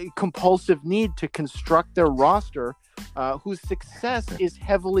compulsive need to construct their roster whose success is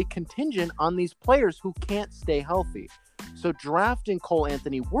heavily contingent on these players who can't stay healthy. So drafting Cole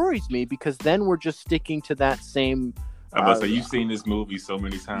Anthony worries me because then we're just sticking to that same. I must say, you've seen this movie so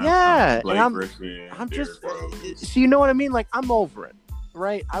many times. Yeah, and I'm just. So you know what I mean? Like, I'm over it,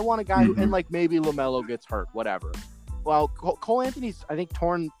 right? I want a guy who, and like maybe LaMelo gets hurt, whatever. Well, Cole Anthony's, I think,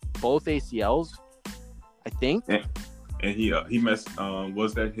 torn both ACLs. I think. And he messed.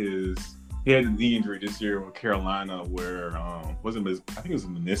 Was that his? He had a knee injury this year with Carolina, where I think it was a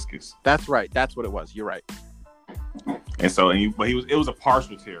meniscus. That's right. That's what it was. You're right. And so, it was a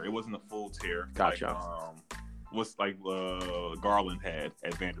partial tear. It wasn't a full tear. Gotcha. Like Garland had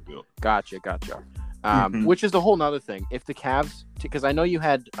at Vanderbilt. Gotcha. Which is a whole nother thing. If the Cavs, because I know you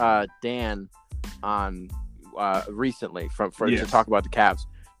had Dan on recently to talk about the Cavs.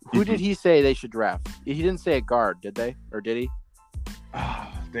 Who did he say they should draft? He didn't say a guard, did they? Or did he?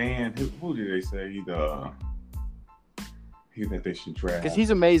 Dan, who did they say? You think they should draft? Because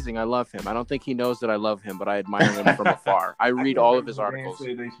he's amazing. I love him. I don't think he knows that I love him, but I admire him from afar. I read all of his articles.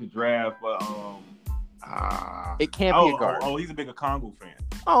 Say they should draft, but it can't be a guard. Oh, he's a big Congo fan.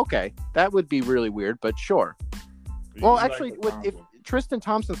 Oh, okay. That would be really weird, but sure. Well, actually, if Tristan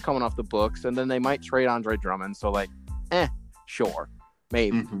Thompson's coming off the books, and then they might trade Andre Drummond, so sure,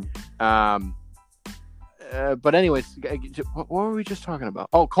 maybe. Mm-hmm. But anyways, what were we just talking about?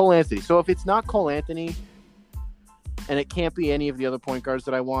 Oh, Cole Anthony. So if it's not Cole Anthony, and it can't be any of the other point guards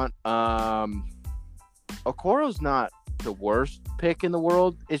that I want, Okoro's not the worst pick in the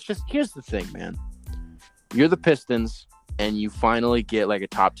world. It's just, here's the thing, man. You're the Pistons, and you finally get like a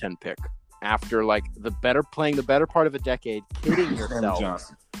top 10 pick after like playing the better part of a decade, kidding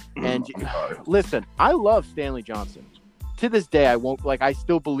yourself. And listen, I love Stanley Johnson. To this day, I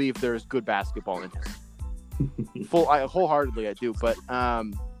still believe there's good basketball in him. Wholeheartedly, I do. But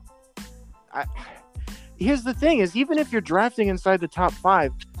here's the thing: is even if you're drafting inside the top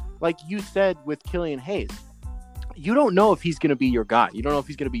 5, like you said with Killian Hayes, you don't know if he's going to be your guy. You don't know if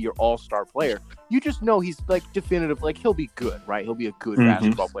he's going to be your all-star player. You just know he's like definitive. Like he'll be good, right? He'll be a good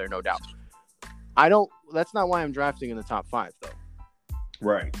basketball player, no doubt. That's not why I'm drafting in the top 5, though.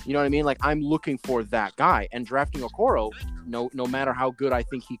 Right. You know what I mean? Like I'm looking for that guy, and drafting Okoro, no matter how good I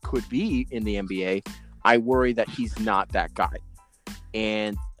think he could be in the NBA, I worry that he's not that guy.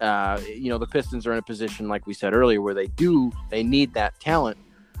 And, the Pistons are in a position, like we said earlier, where they need that talent.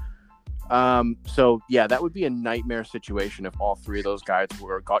 So, yeah, that would be a nightmare situation if all 3 of those guys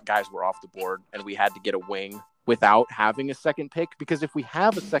were off the board and we had to get a wing without having a second pick. Because if we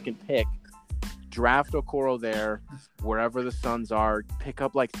have a second pick, draft Okoro there, wherever the Suns are, pick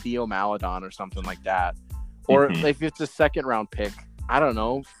up like Theo Maledon or something like that. Or if it's a second-round pick, I don't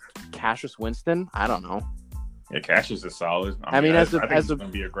know, Cassius Winston? I don't know. Yeah, Cassius is solid. I think it's going to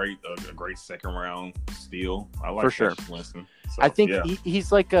be a great second round steal. I like for sure. Cassius Winston. So, I think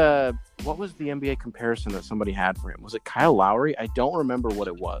he's like what was the NBA comparison that somebody had for him? Was it Kyle Lowry? I don't remember what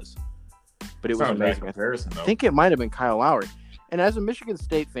it was, but it was amazing. I think it might have been Kyle Lowry. And as a Michigan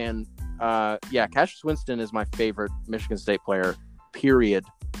State fan, Cassius Winston is my favorite Michigan State player, period,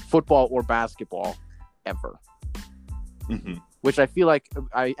 football or basketball, ever. Mm-hmm. Which I feel like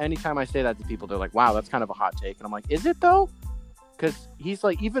anytime I say that to people, they're like, wow, that's kind of a hot take. And I'm like, is it though? Because he's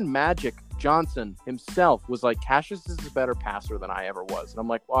like, even Magic Johnson himself was like, Cassius is a better passer than I ever was. And I'm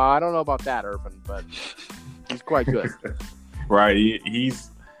like, well, I don't know about that, Irvin, but he's quite good. Right.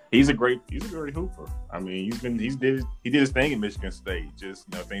 He's a great hooper. I mean, he did his thing in Michigan State. Just,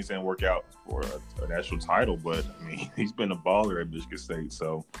 things didn't work out for a national title, but I mean, he's been a baller at Michigan State.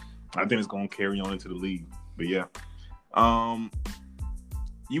 So I think it's going to carry on into the league. But yeah.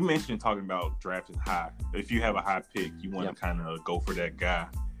 You mentioned talking about drafting high. If you have a high pick, you want to kind of go for that guy.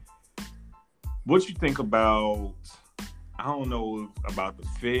 What you think about? I don't know about the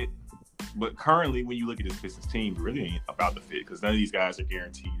fit, but currently, when you look at this Pistons team, it really ain't about the fit because none of these guys are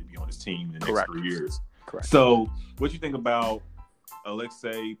guaranteed to be on this team in the next 3 years. Correct. So, what you think about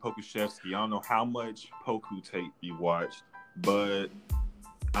Alexei Pokusevsky? I don't know how much Poku tape you watched, but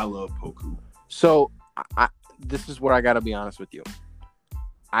I love Poku. So, this is where I got to be honest with you.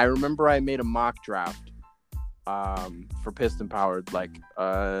 I remember I made a mock draft for Piston Powered like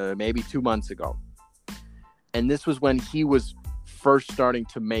maybe 2 months ago. And this was when he was first starting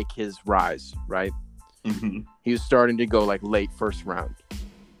to make his rise, right? Mm-hmm. He was starting to go like late first round.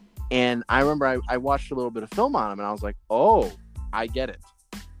 And I remember I watched a little bit of film on him and I was like, oh, I get it.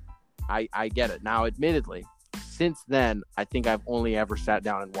 I get it. Now, admittedly, since then, I think I've only ever sat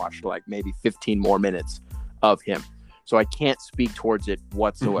down and watched like maybe 15 more minutes of him. So I can't speak towards it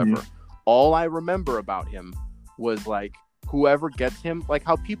whatsoever. Mm-hmm. All I remember about him was like whoever gets him, like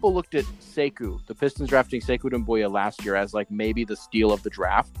how people looked at Sekou, the Pistons drafting Sekou Doumbouya last year as like maybe the steal of the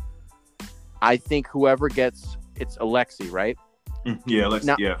draft. I think whoever gets, it's Alexei, right? Yeah, Alexei,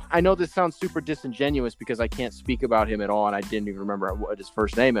 now, yeah. I know this sounds super disingenuous because I can't speak about him at all and I didn't even remember what his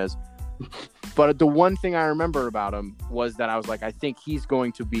first name is. But the one thing I remember about him was that I was like, I think he's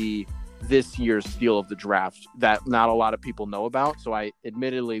going to be this year's steal of the draft that not a lot of people know about. So I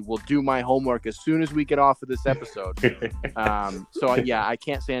admittedly will do my homework as soon as we get off of this episode. I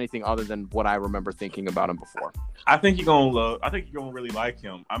can't say anything other than what I remember thinking about him before. I think you're gonna really like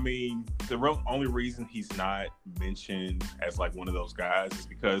him. I mean, the only reason he's not mentioned as like one of those guys is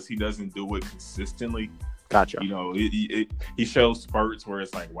because he doesn't do it consistently. Gotcha. He shows spurts where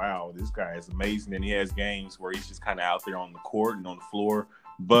it's like, wow, this guy is amazing. And he has games where he's just kind of out there on the court and on the floor.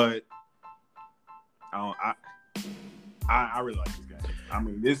 But I really like this guy. I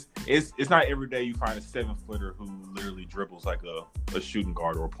mean, it's not every day you find a 7-footer who literally dribbles like a shooting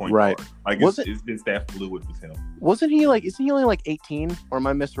guard or a point guard. Like it's that fluid with him. Isn't he only like 18, or am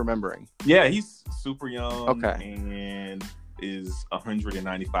I misremembering? Yeah, he's super young. Okay. And is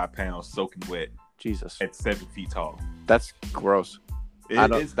 195 pounds, soaking wet. Jesus. At 7 feet tall. That's gross.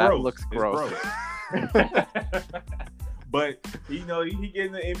 It's that gross. looks gross. But he get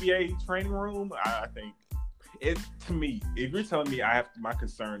in the NBA training room. I think to me, if you're telling me my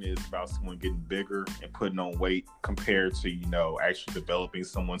concern is about someone getting bigger and putting on weight compared to actually developing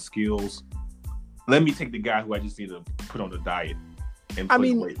someone's skills, let me take the guy who I just need to put on the diet and put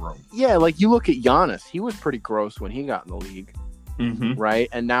in the weight room. Yeah, like you look at Giannis, he was pretty gross when he got in the league, right?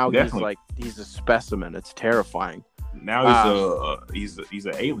 And now he's a specimen. It's terrifying. Now he's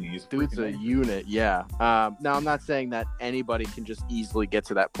an alien. Dude's a unit, yeah. Now I'm not saying that anybody can just easily get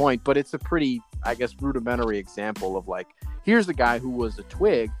to that point, but it's a pretty, I guess, rudimentary example of like, here's a guy who was a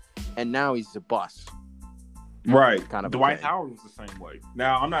twig, and now he's a bus. Right. Kind of. Dwight Howard was the same way.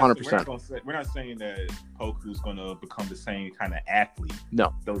 Now I'm not. 100%. We're not saying that Poku's going to become the same kind of athlete.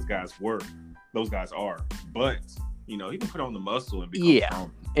 No, those guys are. But he can put on the muscle and become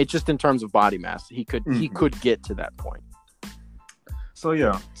strong. It's just in terms of body mass, he could get to that point. So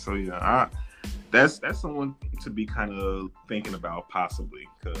yeah, that's someone to be kind of thinking about possibly,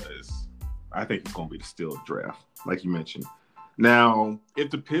 because I think it's going to be the steal of the draft, like you mentioned. Now, if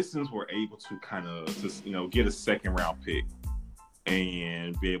the Pistons were able to kind of just get a second round pick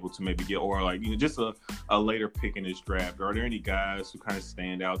and be able to maybe get, or like just a later pick in this draft, are there any guys who kind of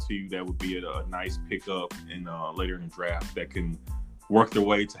stand out to you that would be a nice pickup in later in the draft that can work their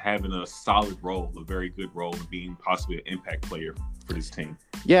way to having a solid role, a very good role, and being possibly an impact player for this team?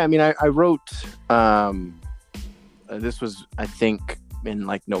 Yeah, I mean, I wrote this was, I think, in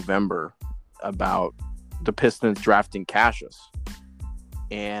like November, about the Pistons drafting Cassius.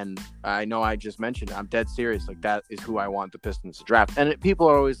 And I know I just mentioned it. I'm dead serious. Like, that is who I want the Pistons to draft. And people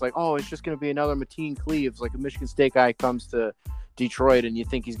are always like, oh, it's just going to be another Mateen Cleaves, like a Michigan State guy comes to Detroit and you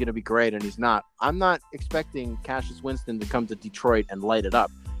think he's going to be great, and he's not. I'm not expecting Cassius Winston to come to Detroit and light it up.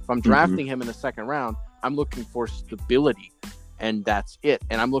 If I'm drafting him in the second round, I'm looking for stability, and that's it.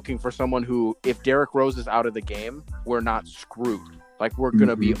 And I'm looking for someone who, if Derrick Rose is out of the game, we're not screwed. Like, we're going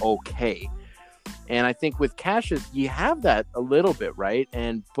to be okay. And I think with Cassius, you have that a little bit, right?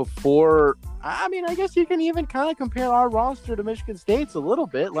 And before, I mean, I guess you can even kind of compare our roster to Michigan State's a little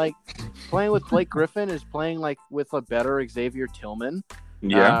bit. Like, playing with Blake Griffin is playing like with a better Xavier Tillman.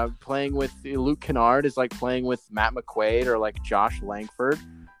 Yeah. Playing with Luke Kennard is like playing with Matt McQuaid or like Josh Langford.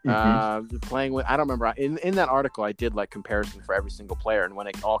 Playing with, I don't remember, in that article I did like comparison for every single player, and when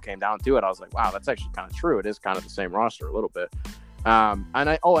it all came down to it, I was like, wow, that's actually kind of true. It is kind of the same roster a little bit. And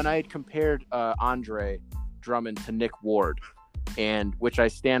I had compared Andre Drummond to Nick Ward, and which I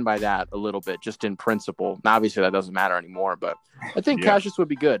stand by that a little bit, just in principle. Now, obviously that doesn't matter anymore, but I think Cassius would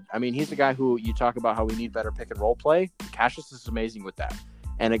be good. I mean, he's a guy who, you talk about how we need better pick and roll play. Cassius is amazing with that.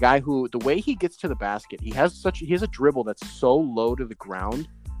 And a guy who, the way he gets to the basket, he has a dribble that's so low to the ground.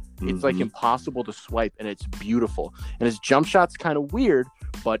 It's like impossible to swipe, and it's beautiful. And his jump shot's kind of weird,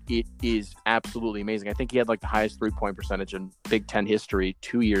 but it is absolutely amazing. I think he had like the highest 3-point percentage in Big Ten history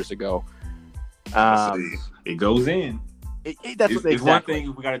 2 years ago. It goes in. That's exactly. It's one thing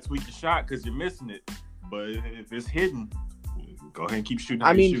if we got to tweak the shot because you're missing it, but if it's hidden, go ahead and keep shooting.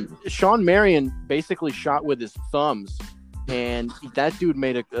 I mean, Sean Marion basically shot with his thumbs, and that dude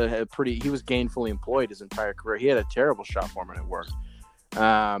made a pretty. He was gainfully employed his entire career. He had a terrible shot form, and it worked.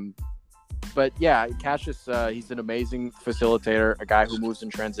 But yeah, Cassius, he's an amazing facilitator, a guy who moves in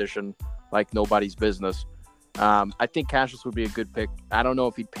transition like nobody's business. I think Cassius would be a good pick. I don't know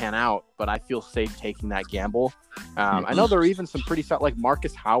if he'd pan out, but I feel safe taking that gamble. I know there are even some pretty solid, like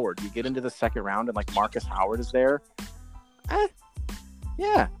Marcus Howard. You get into the second round and like Marcus Howard is there.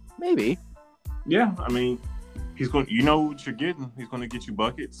 Yeah, maybe. Yeah, I mean, he's going. You know what you're getting. He's going to get you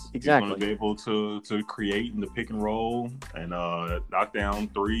buckets. Exactly. He's going to be able to create in the pick and roll and knock down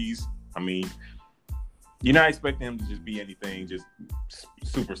threes. I mean, you're not expecting him to just be anything just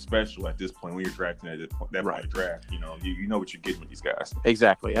super special at this point when you're drafting at that point of draft. You know what you're getting with these guys.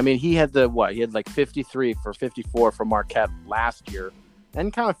 Exactly. I mean, he had He had like 53 for 54 for Marquette last year,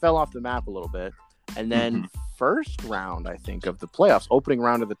 and kind of fell off the map a little bit. And then first round, I think, of the playoffs, opening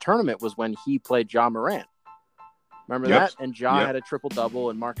round of the tournament was when he played Ja Morant. Remember that? And Ja had a triple-double,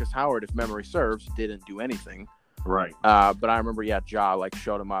 and Marcus Howard, if memory serves, didn't do anything. Right. But I remember, Ja like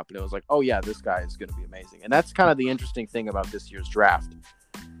showed him up, and it was like, oh yeah, this guy is going to be amazing. And that's kind of the interesting thing about this year's draft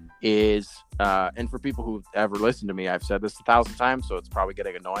is, and for people who've ever listened to me, I've said this 1,000 times, so it's probably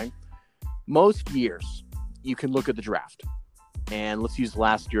getting annoying. Most years, you can look at the draft, and let's use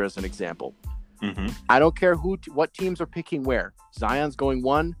last year as an example. Mm-hmm. I don't care what teams are picking where. Zion's going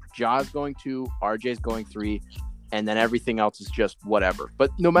 1, Ja's going 2, RJ's going 3, and then everything else is just whatever.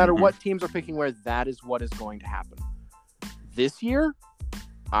 But no matter what teams are picking where, that is what is going to happen. This year,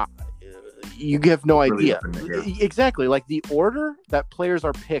 you have no idea. Exactly. Like, the order that players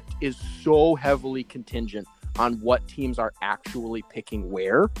are picked is so heavily contingent on what teams are actually picking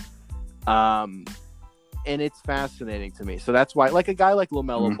where. And it's fascinating to me. So that's why, like, a guy like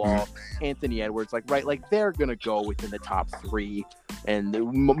LaMelo Ball, Anthony Edwards, like, right, like, they're going to go within the top 3 and,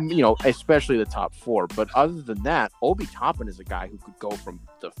 you know, especially the top 4. But other than that, Obi Toppin is a guy who could go from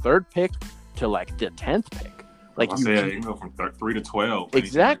the 3rd pick to, like, the 10th pick. Like, you can go from 3 to 12.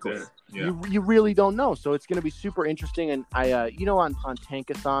 Exactly. Like yeah. You really don't know. So it's going to be super interesting. And I, you know, on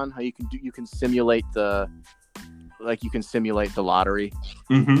Tankathon, how you can simulate the lottery.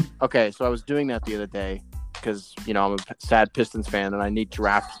 Mm-hmm. Okay, so I was doing that the other day because, you know, I'm a sad Pistons fan and I need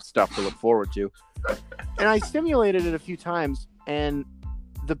draft stuff to look forward to. And I simulated it a few times, and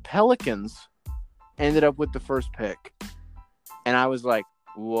the Pelicans ended up with the first pick. And I was like,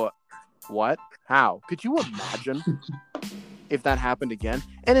 what? How? Could you imagine if that happened again?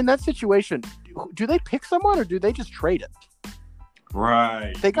 And in that situation, do they pick someone or do they just trade it?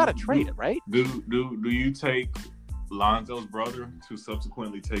 Right. They got to trade it, right? Do you take Lonzo's brother to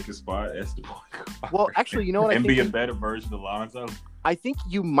subsequently take his spot as the point guard? Well, actually, you know what? And be a better version of Lonzo? I think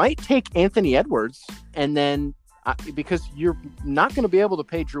you might take Anthony Edwards, and then because you're not going to be able to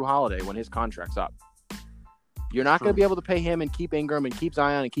pay Drew Holiday when his contract's up. You're not going to be able to pay him and keep Ingram and keep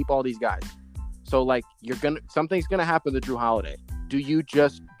Zion and keep all these guys. So, like, something's going to happen to Drew Holiday. Do you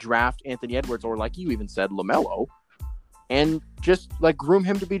just draft Anthony Edwards, or like you even said, LaMelo, and just, like, groom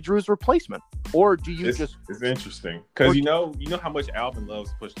him to be Drew's replacement? Or do you It's interesting because you know how much Alvin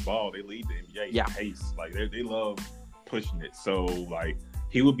loves to push the ball. They lead the NBA in pace. Like, they love pushing it. So, like,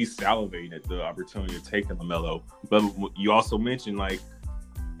 he would be salivating at the opportunity of taking LaMelo. But you also mentioned, like,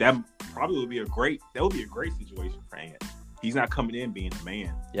 that probably would be a great situation for Ant. He's not coming in being a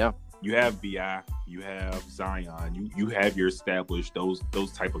man. Yeah. You have BI, you have Zion, you have your established those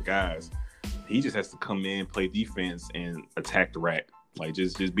type of guys. He just has to come in, play defense, and attack the rack. Like,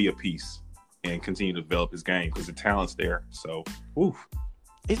 just be a piece and continue to develop his game because the talent's there. So, oof.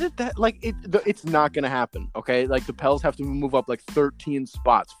 Isn't that, like, it's not going to happen, okay? Like, the Pels have to move up, like, 13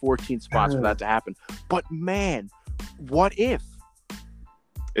 spots, 14 spots for that to happen. But, man, what if?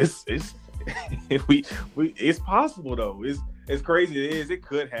 It's it's possible, though. It's crazy. It is. It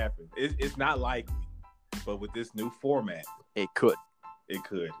could happen. It's not likely. But with this new format, it could. It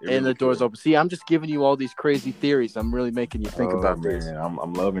could. It and really the door's could. Open. See, I'm just giving you all these crazy theories. I'm really making you think about this.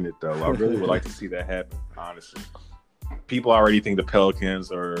 I'm loving it, though. I really would like to see that happen, honestly. People already think the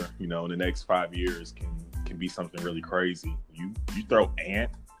Pelicans are, you know, in the next 5 years can be something really crazy. You throw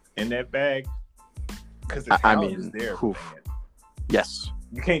Ant in that bag because the talent is there. Yes.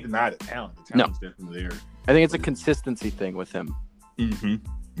 You can't deny the talent. The talent's definitely there. I think it's a consistency thing with him.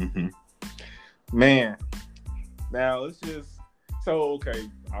 Man, now let's just. So, okay,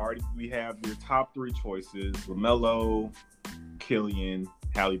 we have your top 3 choices: LaMelo, Killian,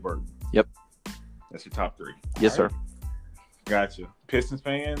 Halliburton. Yep. That's your top 3. Yes, sir. Gotcha. Pistons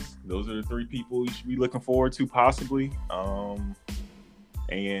fans, those are the 3 people you should be looking forward to, possibly.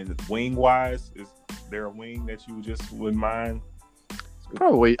 And wing-wise, is there a wing that you just wouldn't mind?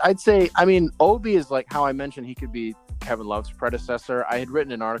 Probably. I'd say, I mean, Obi is, like, how I mentioned he could be Kevin Love's predecessor. I had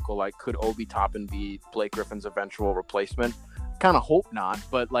written an article, like, could Obi Toppin be Blake Griffin's eventual replacement? Kind of hope not,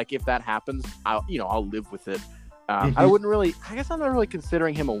 but, like, if that happens, I'll live with it. I guess I'm not really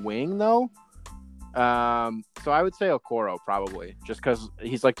considering him a wing, though. So I would say Okoro, probably, just because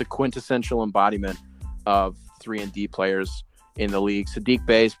he's, like, the quintessential embodiment of 3-and-D players in the league. Sadiq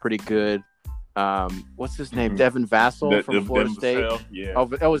Bey is pretty good. What's his name? Devin Vassell from Florida State. Vassell, yeah.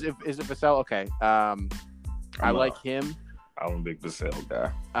 Oh, is it Vassell? Okay. I like him. I'm a big Vassell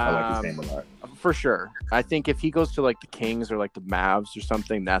guy. I like his name a lot. For sure. I think if he goes to, like, the Kings or, like, the Mavs or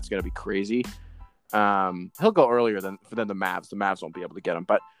something, that's going to be crazy. He'll go earlier than the Mavs. The Mavs won't be able to get him.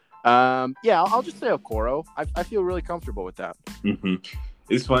 But, yeah, I'll just say Okoro. I feel really comfortable with that. Mm-hmm.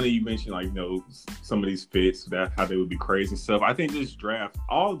 It's funny you mentioned, like, you know, some of these fits, how they would be crazy and stuff. I think this draft,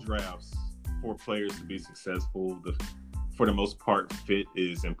 all drafts for players to be successful, for the most part, fit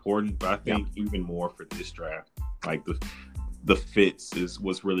is important. But I think even more for this draft, like, the fits is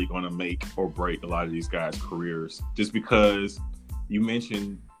what's really going to make or break a lot of these guys' careers. Just because you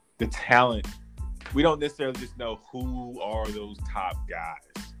mentioned the talent, we don't necessarily just know who are those top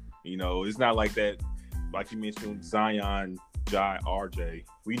guys. You know, it's not like that. Like you mentioned, Zion, Jai, RJ.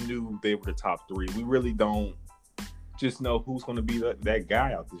 We knew they were the top 3. We really don't just know who's going to be that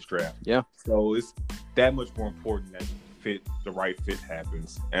guy out this draft. Yeah. So it's that much more important that the right fit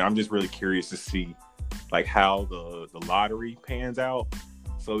happens. And I'm just really curious to see like how the lottery pans out,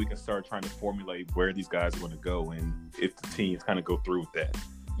 so we can start trying to formulate where these guys are going to go and if the teams kind of go through with that.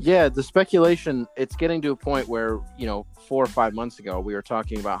 Yeah, the speculation, it's getting to a point where, 4 or 5 months ago, we were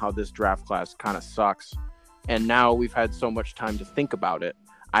talking about how this draft class kind of sucks. And now we've had so much time to think about it.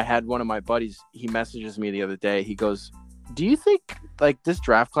 I had one of my buddies, he messages me the other day. He goes, do you think like this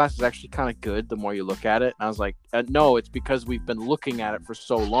draft class is actually kind of good the more you look at it? And I was like, no, it's because we've been looking at it for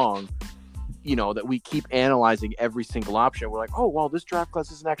so long, that we keep analyzing every single option. We're like, oh, well, this draft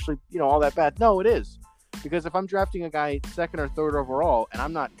class isn't actually, all that bad. No, it is. Because if I'm drafting a guy 2nd or 3rd overall and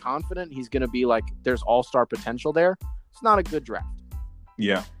I'm not confident he's going to be like, there's all-star potential there, it's not a good draft.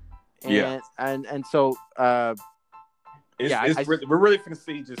 Yeah. And so, we're really going to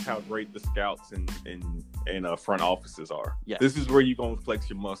see just how great the scouts and front offices are. Yeah. This is where you're going to flex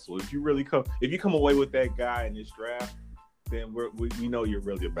your muscle. If you come away with that guy in this draft, then we know you're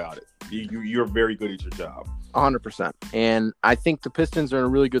really about it. You're very good at your job. 100%. And I think the Pistons are in a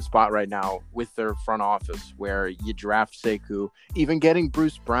really good spot right now with their front office, where you draft Sekou, even getting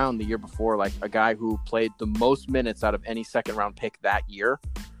Bruce Brown the year before, like a guy who played the most minutes out of any 2nd-round pick that year,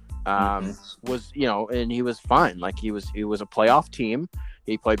 was, and he was fine. Like he was a playoff team.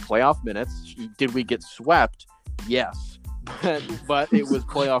 He played playoff minutes. Did we get swept? Yes. But it was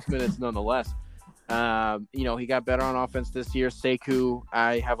playoff minutes nonetheless. He got better on offense this year. Sekou,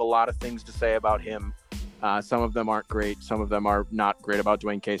 I have a lot of things to say about him. Some of them aren't great. Some of them are not great about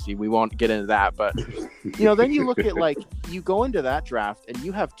Dwayne Casey. We won't get into that. But, then you look at, like, you go into that draft and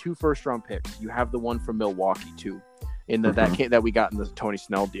you have 2 first-round picks. You have the one from Milwaukee, too, that we got in the Tony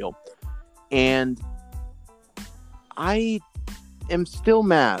Snell deal. And I am still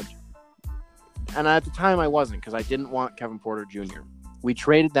mad. And at the time I wasn't, because I didn't want Kevin Porter Jr. We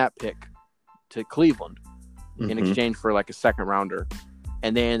traded that pick to Cleveland in exchange for like a 2nd rounder,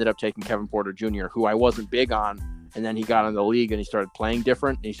 and they ended up taking Kevin Porter Jr., who I wasn't big on, and then he got in the league and he started playing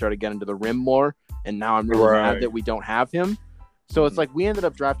different and he started getting to the rim more, and now I'm really mad that we don't have him. So it's like we ended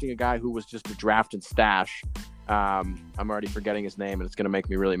up drafting a guy who was just a draft and stash. I'm already forgetting his name and it's going to make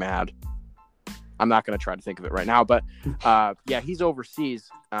me really mad. I'm not going to try to think of it right now, but he's overseas.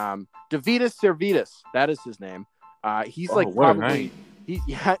 Davidas Servidis, that is his name. He's probably...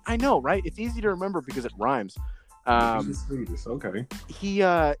 Yeah, I know, right? It's easy to remember because it rhymes. Okay. He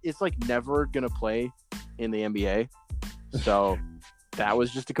is like never gonna play in the NBA, so that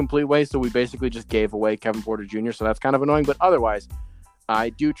was just a complete waste. So we basically just gave away Kevin Porter Jr. So that's kind of annoying. But otherwise, I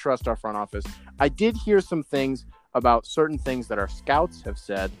do trust our front office. I did hear some things about certain things that our scouts have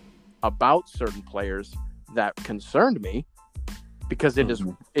said about certain players that concerned me, because it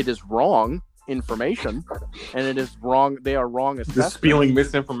is wrong information, and it is wrong. They are wrong assessments. Just spewing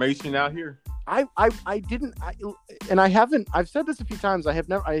misinformation out here. I've said this a few times.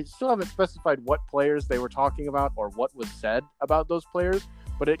 I still haven't specified what players they were talking about or what was said about those players,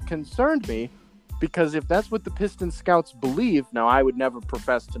 but it concerned me because if that's what the Pistons scouts believe, now I would never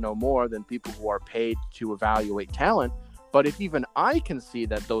profess to know more than people who are paid to evaluate talent, but if even I can see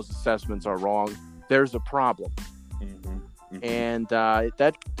that those assessments are wrong, there's a problem. And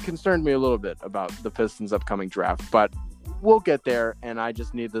that concerned me a little bit about the Pistons' upcoming draft. But we'll get there, and I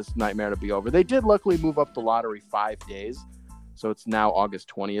just need this nightmare to be over. They did luckily move up the lottery 5 days, so it's now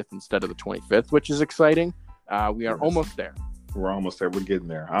August 20th instead of the 25th, which is exciting. We are almost there. We're almost there. We're getting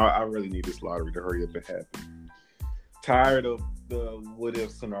there. I really need this lottery to hurry up and happen. Tired of the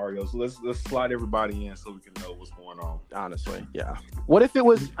what-if scenarios. Let's slide everybody in so we can know what's going on. Honestly, yeah. What if it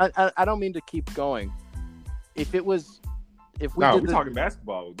was... I don't mean to keep going. We're talking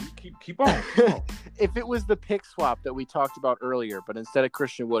basketball. Keep on. If it was the pick swap that we talked about earlier, but instead of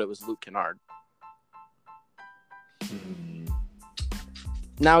Christian Wood, it was Luke Kennard.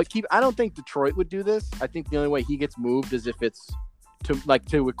 Now, I don't think Detroit would do this. I think the only way he gets moved is if it's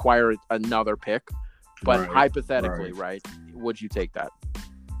to acquire another pick. But hypothetically, right? Would you take that?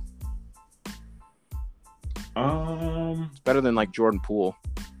 It's better than like Jordan Poole.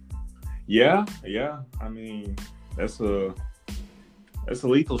 Yeah. I mean, that's a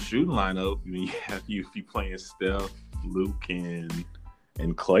lethal shooting lineup. I mean, if you playing Steph, Luke, and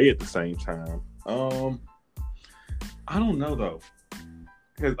Clay at the same time. I don't know though,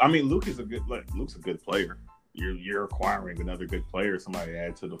 because I mean, Luke's a good player. You're acquiring another good player, somebody to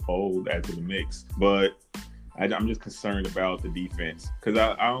add to the fold, add to the mix. But I'm just concerned about the defense because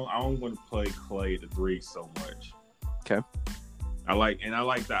I don't want to play Clay at the 3 so much. Okay. I like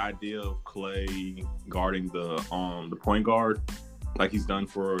the idea of Clay guarding the point guard. like he's done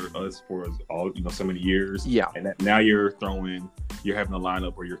for us for all so many years. Yeah. And now you're having a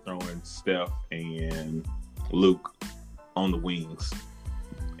lineup where you're throwing Steph and Luke on the wings,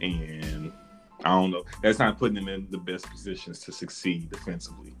 and I don't know. That's not putting them in the best positions to succeed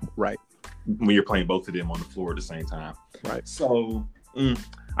defensively. Right. When you're playing both of them on the floor at the same time. Right. So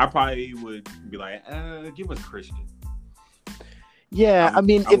I probably would be like, give us Christian. Yeah, I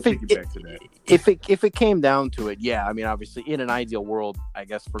mean, if it came down to it, yeah, I mean, obviously, in an ideal world, I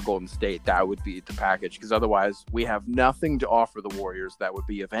guess for Golden State, that would be the package, because otherwise, we have nothing to offer the Warriors that would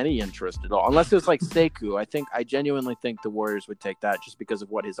be of any interest at all, unless it was like Sekou. I genuinely think the Warriors would take that just because of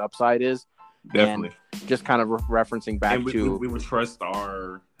what his upside is. Definitely. And just kind of referencing back to we would trust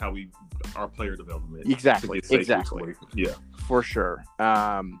our player development. Exactly. Yeah, for sure.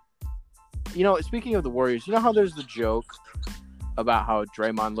 Speaking of the Warriors, you know how there's the joke about how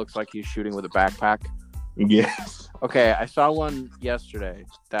Draymond looks like he's shooting with a backpack? Yes. Okay, I saw one yesterday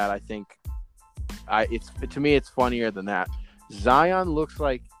that I think to me it's funnier than that. Zion looks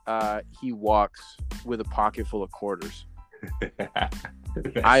like he walks with a pocket full of quarters.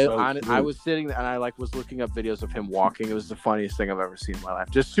 I was sitting there and I was looking up videos of him walking. It was the funniest thing I've ever seen in my life.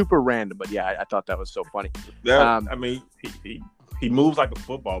 Just super random, but yeah, I thought that was so funny. I mean, he moves like a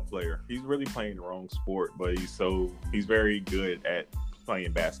football player. He's really playing the wrong sport, but he's very good at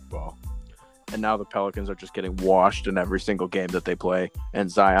playing basketball. And now the Pelicans are just getting washed in every single game that they play,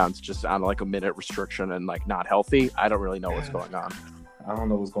 and Zion's just on like a minute restriction and like not healthy. I don't really know what's going on. I don't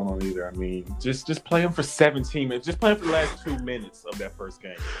know what's going on either. I mean, just play him for 17 minutes. Just play him for the last 2 minutes of that first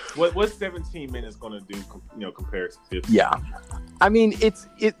game. What's 17 minutes going to do, compared to 15? Yeah. I mean,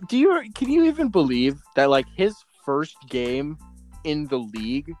 can you even believe that like his first game in the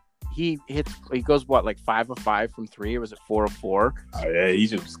league, he goes like 5 of 5 from 3, or was it 4 of 4? Oh yeah, he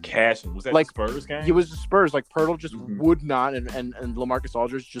just was cashing. Was that like the Spurs game? He was the Spurs. Like Pirtle just would not, and LaMarcus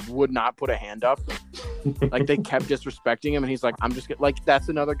Aldridge just would not put a hand up. Like they kept disrespecting him, and he's like, "I'm just like that's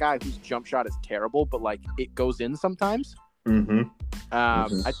another guy whose jump shot is terrible, but like it goes in sometimes."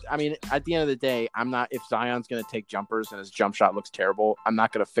 I mean, at the end of the day, if Zion's going to take jumpers and his jump shot looks terrible, I'm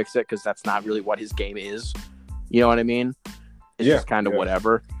not going to fix it because that's not really what his game is. You know what I mean? It's just kind of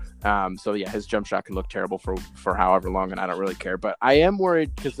whatever. So yeah, his jump shot can look terrible for however long, and I don't really care. But I am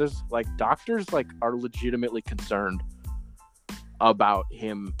worried because there's like doctors like are legitimately concerned about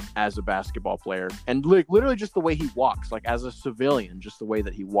him as a basketball player, and literally just the way he walks, like as a civilian, just the way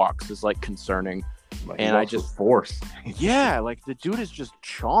that he walks is like concerning. Like, and I just force. Yeah, like the dude is just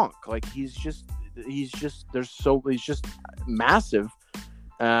chonk. Like he's just massive.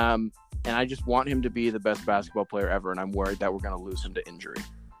 And I just want him to be the best basketball player ever, and I'm worried that we're going to lose him to injury.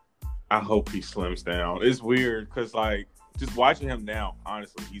 I hope he slims down. It's weird because, like, just watching him now,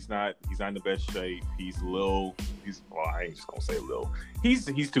 honestly, he's not in the best shape. He's little. I ain't just gonna say little. He's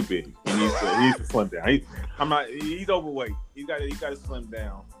too big. He needs to slim down. He's overweight. He got to slim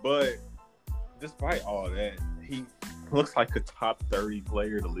down. But despite all that, he looks like a top 30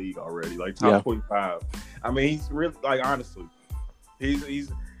 player in the league already, like top 25. I mean, he's really, like, honestly, he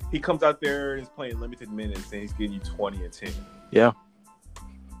comes out there and is playing limited minutes, and he's getting you 20 and 10. Yeah.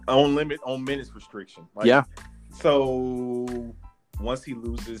 On minutes restriction. Like, yeah. So once he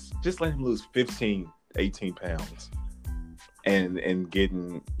loses, just let him lose 15, 18 pounds and get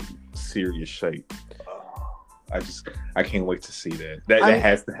in serious shape. I can't wait to see that. That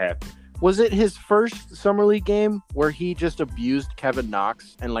has to happen. Was it his first Summer League game where he just abused Kevin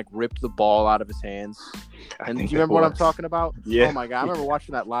Knox and like ripped the ball out of his hands? And do you remember what I'm talking about? Yeah. Oh my God. I remember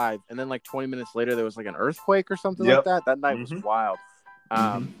watching that live. And then like 20 minutes later, there was like an earthquake or something like that. That night was wild.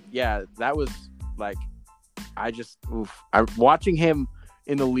 Yeah, that was like, watching him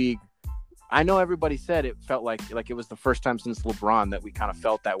in the league. I know everybody said it felt like it was the first time since LeBron that we kind of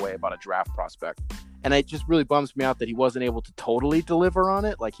felt that way about a draft prospect. And it just really bums me out that he wasn't able to totally deliver on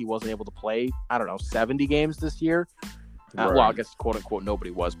it. Like he wasn't able to play, 70 games this year. Right. Well, I guess quote unquote nobody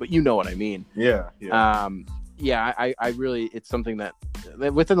was, but you know what I mean. Yeah. I really, it's something that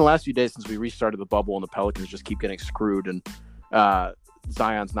within the last few days since we restarted the bubble and the Pelicans just keep getting screwed and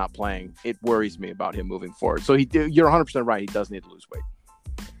Zion's not playing, it worries me about him moving forward. So you're 100% right. He does need to lose weight.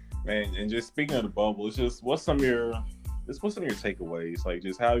 Man, and just speaking of the bubble, it's just what's some of your takeaways? Like,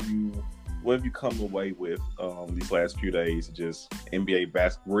 just what have you come away with these last few days? Just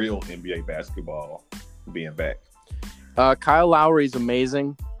real NBA basketball being back. Kyle Lowry's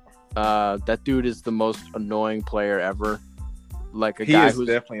amazing. That dude is the most annoying player ever. Like he is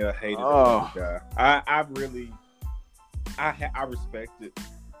definitely a hated guy. I respect it.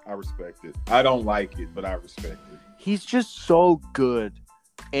 I respect it. I don't like it, but I respect it. He's just so good.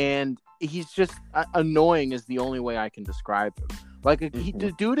 And he's just annoying is the only way I can describe him. Like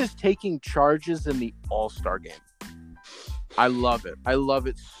the dude is taking charges in the All-Star game. I love it. I love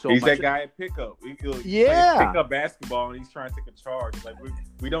it so much. He's that guy at pickup. He'll pick up basketball and he's trying to take a charge. Like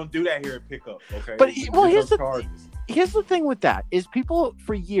we don't do that here at pickup, okay? But here's the thing with that is people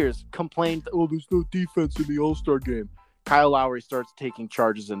for years complained, oh, there's no defense in the All-Star game. Kyle Lowry starts taking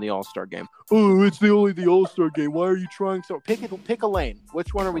charges in the All-Star game. Oh, it's only the All-Star game. Why are you trying so? Pick a lane.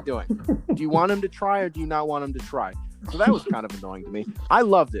 Which one are we doing? Do you want him to try or do you not want him to try? So that was kind of annoying to me. I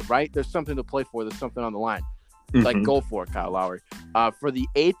loved it, right? There's something to play for. There's something on the line. Like, go for it, Kyle Lowry. For the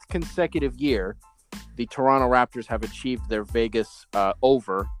 8th consecutive year, the Toronto Raptors have achieved their Vegas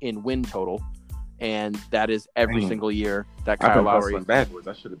over in win total, and that is every single year that Kyle Lowry. Backwards.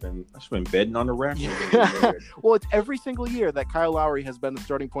 I should have been betting on the Raptors. Well, it's every single year that Kyle Lowry has been the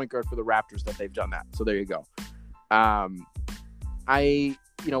starting point guard for the Raptors that they've done that. So there you go.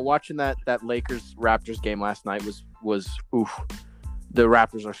 Watching that Lakers Raptors game last night was oof. The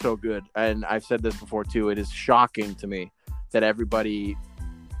Raptors are so good. And I've said this before, too. It is shocking to me that everybody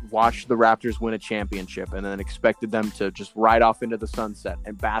watched the Raptors win a championship and then expected them to just ride off into the sunset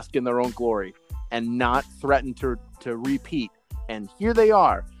and bask in their own glory and not threaten to repeat. And here they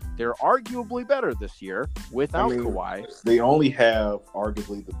are. They're arguably better this year without Kawhi. They only have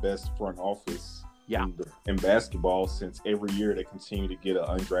arguably the best front office yeah. in basketball, since every year they continue to get an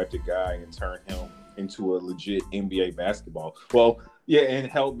undrafted guy and turn him into a legit NBA basketball. Well, yeah,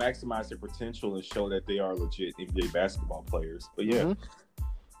 and help maximize their potential and show that they are legit NBA basketball players. But yeah. Mm-hmm.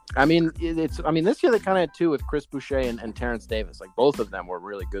 I mean, this year they kind of had two with Chris Boucher and Terrence Davis. Like, both of them were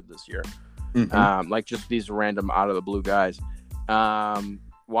really good this year. Mm-hmm. Like, just these random out of the blue guys.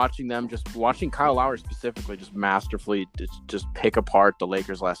 Watching Kyle Lowry specifically just masterfully just pick apart the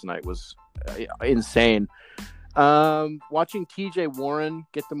Lakers last night was insane. Watching TJ Warren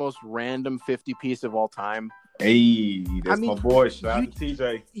get the most random 50 piece of all time. Hey, that's my boy. Shout out to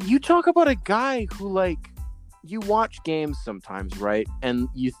TJ. You talk about a guy who, like, you watch games sometimes, right? And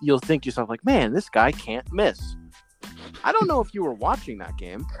you'll think to yourself, like, man, this guy can't miss. I don't know if you were watching that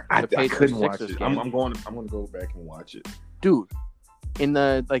game. I couldn't watch it. I'm going to go back and watch it. Dude, in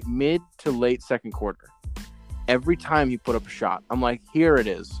the mid to late second quarter, every time he put up a shot, I'm like, here it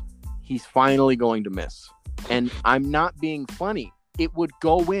is. He's finally going to miss. And I'm not being funny. It would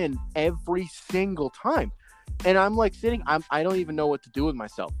go in every single time. And I'm like sitting, I don't even know what to do with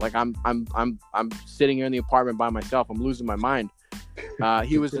myself. Like I'm sitting here in the apartment by myself. I'm losing my mind.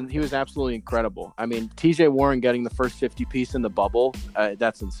 He was absolutely incredible. I mean, TJ Warren getting the first 50 piece in the bubble,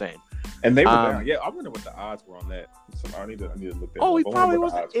 that's insane. And they were down. Yeah, I wonder what the odds were on that. So I need to look that up. He probably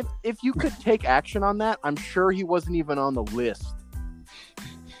wasn't. If you could take action on that, I'm sure he wasn't even on the list.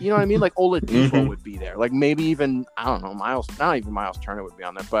 You know what I mean? Like Oladipo would be there. Like maybe even, I don't know, not even Miles Turner would be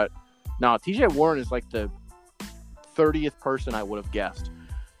on there. But no, TJ Warren is like the 30th person I would have guessed.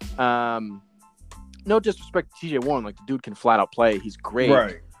 No disrespect to TJ Warren. Like, the dude can flat out play. He's great.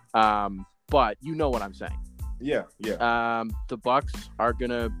 Right. But you know what I'm saying. Yeah. The Bucks are going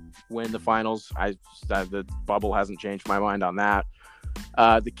to win the finals. The bubble hasn't changed my mind on that.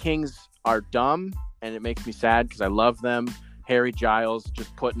 The Kings are dumb, and it makes me sad because I love them. Harry Giles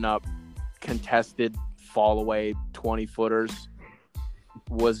just putting up contested fall away 20-footers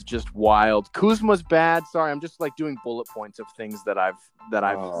was just wild. Kuzma's bad. Sorry, I'm just like doing bullet points of things that I've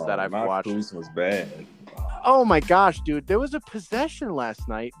watched. Kuzma's bad. Oh my gosh, dude! There was a possession last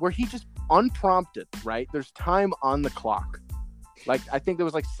night where he just unprompted. Right, there's time on the clock. Like, I think there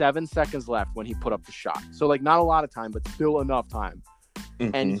was like 7 seconds left when he put up the shot. So like not a lot of time, but still enough time.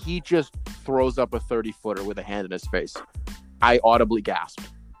 Mm-hmm. And he just throws up a 30-footer with a hand in his face. I audibly gasped.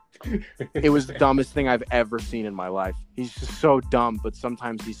 It was the dumbest thing I've ever seen in my life. He's just so dumb, but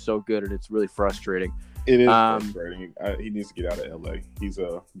sometimes he's so good, and it's really frustrating. It is frustrating. He needs to get out of LA. He's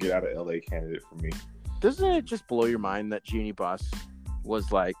a get out of LA candidate for me. Doesn't it just blow your mind that Jeannie Buss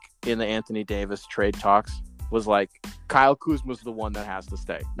was like in the Anthony Davis trade talks? Was like, Kyle Kuzma's the one that has to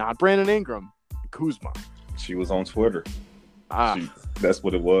stay, not Brandon Ingram. Kuzma. She was on Twitter. That's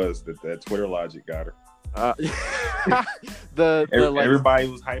what it was. That Twitter logic got her. Everybody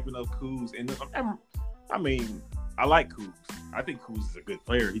was hyping up Kuz, and I mean, I like Kuz. I think Kuz is a good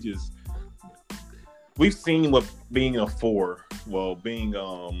player. We've seen what being a four, being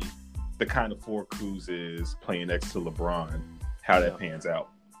the kind of four Kuz is playing next to LeBron, how that pans out.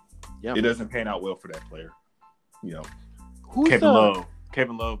 Yeah, it doesn't pan out well for that player. You know,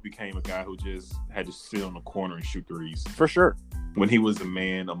 Kevin Love became a guy who just had to sit on the corner and shoot threes. For sure. When he was a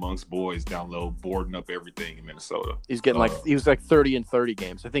man amongst boys down low, boarding up everything in Minnesota. He's getting he was like 30 in 30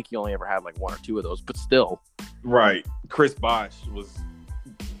 games. I think he only ever had like 1 or 2 of those, but still. Right. Chris Bosh was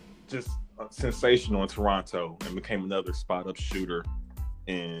just sensational in Toronto and became another spot up shooter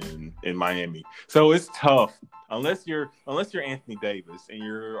in Miami. So it's tough unless you're Anthony Davis and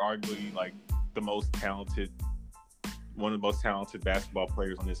you're arguably like one of the most talented basketball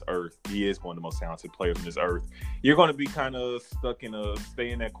players on this earth. He is one of the most talented players on this earth. You're going to be kind of stuck in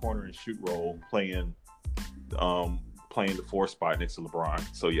stay in that corner and shoot role, playing the 4 spot next to LeBron.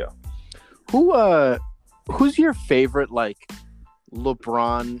 So yeah. Who's your favorite like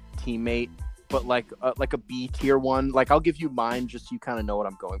LeBron teammate, but like a B tier one? Like I'll give you mine just so you kind of know what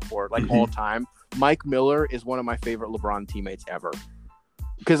I'm going for. Like all time, Mike Miller is one of my favorite LeBron teammates ever.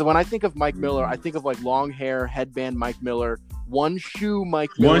 Because when I think of Mike Miller, I think of like long hair, headband Mike Miller, one shoe Mike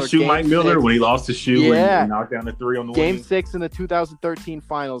Miller. One shoe Mike Miller when he lost his shoe and knocked down the 3 on the Game wing. 6 in the 2013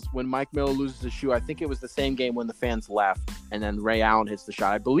 finals when Mike Miller loses his shoe. I think it was the same game when the fans left and then Ray Allen hits the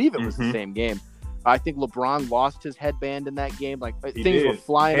shot. I believe it was the same game. I think LeBron lost his headband in that game. Like things were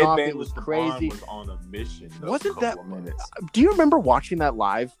flying off. It was crazy. Was on a mission. Wasn't that? Do you remember watching that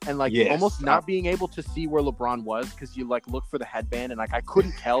live and like almost not being able to see where LeBron was because you like look for the headband and like I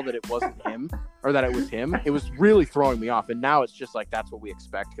couldn't tell that it wasn't him or that it was him. It was really throwing me off. And now it's just like that's what we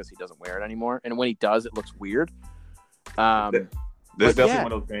expect because he doesn't wear it anymore. And when he does, it looks weird. That's definitely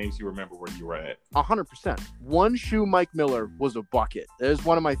one of those games you remember where you were at. 100%. One shoe Mike Miller was a bucket. It was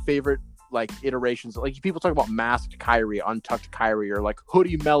one of my favorite like iterations. Like people talk about masked Kyrie, untucked Kyrie, or like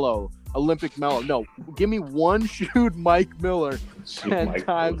hoodie Mello, Olympic Mello. No, give me one shoed Mike Miller 10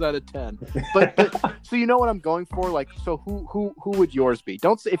 times out of 10. But so you know what I'm going for? Like, so who would yours be?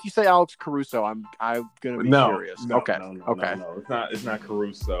 Don't say if you say Alex Caruso, I'm gonna be curious. No, it's not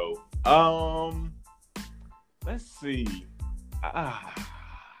Caruso. Let's see.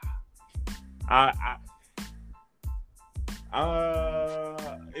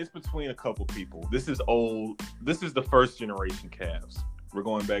 It's between a couple people. This is old. This is the first generation Cavs. We're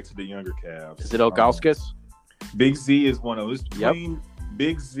going back to the younger Cavs. Is it Ilgauskas? Big Z is one of those. Between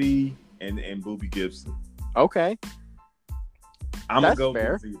Big Z and Boobie Gibson. Okay. I'm gonna go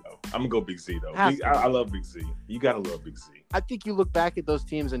Big Z though. I'm gonna go Big Z though. I love Big Z. You gotta love Big Z. I think you look back at those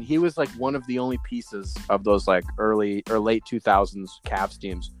teams, and he was like one of the only pieces of those like early or late 2000s Cavs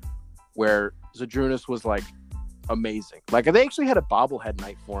teams where Zydrunas was like amazing. Like they actually had a bobblehead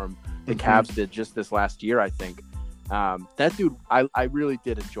night for him. The Cavs did just this last year, I think. That dude, I really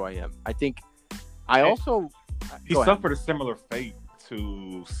did enjoy him. I think he suffered a similar fate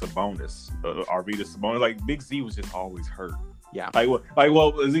to Sabonis, Arvydas Sabonis. Like Big Z was just always hurt. Yeah. Like at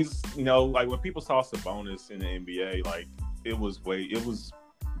least like when people saw Sabonis in the NBA, like it was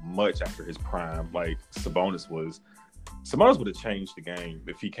much after his prime. Like Sabonis would have changed the game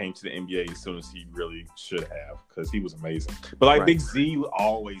if he came to the NBA as soon as he really should have, because he was amazing. But like Big Z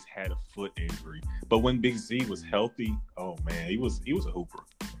always had a foot injury. But when Big Z was healthy, oh man, he was a hooper.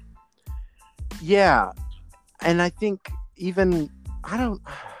 Yeah. And I think I'm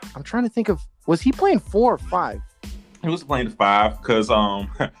trying to think of, was he playing 4 or 5? He was playing 5 because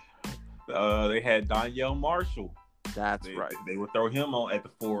they had Donyell Marshall. That's right. They would throw him on at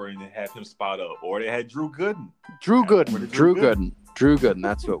the 4 and have him spot up, or they had Drew Gooden. Drew Gooden.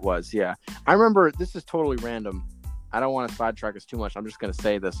 That's who it was. Yeah, I remember. This is totally random. I don't want to sidetrack us too much. I'm just going to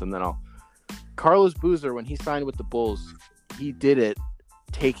say this, and then Carlos Boozer, when he signed with the Bulls, he did it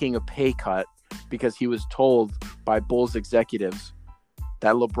taking a pay cut because he was told by Bulls executives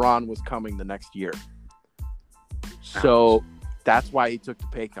that LeBron was coming the next year. So that's why he took the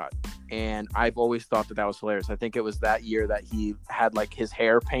pay cut. And I've always thought that was hilarious. I think it was that year that he had like his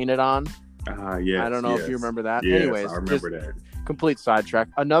hair painted on. Yes, I don't know if you remember that. Yes, anyways, I remember that. Complete sidetrack.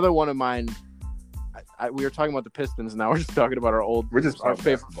 Another one of mine. We were talking about the Pistons. Now we're just talking about our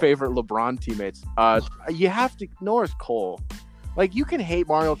favorite LeBron teammates. You have to Norris Cole. Like you can hate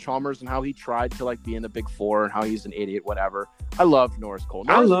Mario Chalmers and how he tried to like be in the Big Four and how he's an idiot, whatever. I love Norris Cole.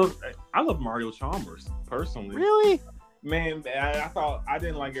 I love Mario Chalmers personally. Really? Man, I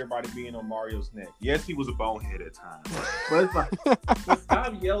didn't like everybody being on Mario's neck. Yes, he was a bonehead at times, but it's like,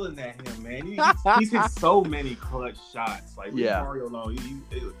 stop yelling at him, man. He's hit so many clutch shots. Like Mario, no,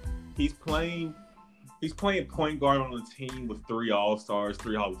 he's playing point guard on a team with 3 All-Stars,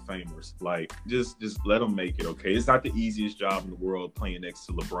 3 Hall of Famers. Like, just let him make it. Okay, it's not the easiest job in the world playing next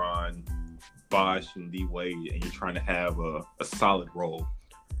to LeBron, Bosh, and D Wade, and you're trying to have a solid role.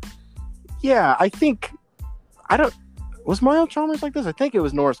 Yeah, I think was Mario Chalmers like this? I think it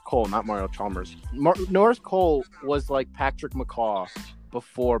was Norris Cole, not Mario Chalmers. Norris Cole was like Patrick McCaw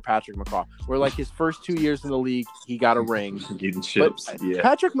before Patrick McCaw. Where like his first 2 years in the league, he got a ring. Getting chips. I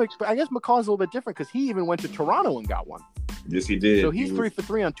guess McCaw's a little bit different because he even went to Toronto and got one. Yes, he did. So he's 3 for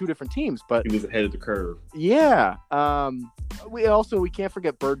 3 on 2 different teams, but he was ahead of the curve. Yeah. We can't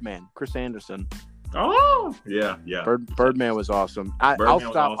forget Birdman, Chris Anderson. Oh, yeah. Birdman was awesome.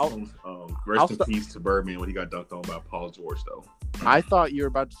 Rest in peace to Birdman when he got dunked on by Paul George, though. I thought you were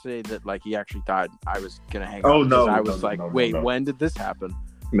about to say that, like, he actually thought I was gonna hang up. No! I was wait, when did this happen?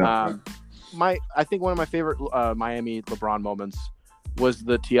 No. I think one of my favorite Miami LeBron moments was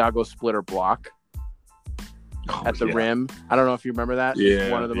the Thiago splitter block at the rim. I don't know if you remember that. Yeah,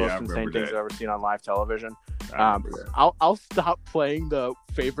 it's one of the most insane things I've ever seen on live television. I'll stop playing the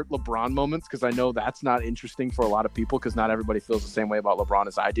favorite LeBron moments because I know that's not interesting for a lot of people because not everybody feels the same way about LeBron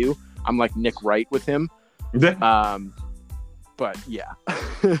as I do. I'm like Nick Wright with him. But yeah.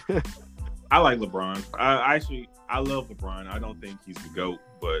 I like LeBron. I love LeBron. I don't think he's the GOAT,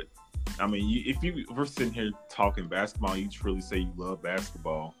 but I mean, if we're sitting here talking basketball, you truly say you love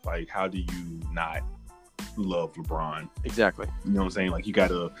basketball. Like, how do you not love LeBron? Exactly. You know what I'm saying? Like, you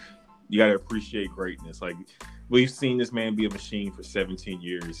gotta appreciate greatness. Like, we've seen this man be a machine for 17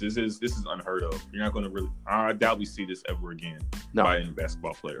 years. This is unheard of. You're not going to really. I doubt we see this ever again by any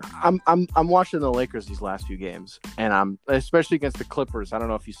basketball player. I'm watching the Lakers these last few games, and I'm especially against the Clippers. I don't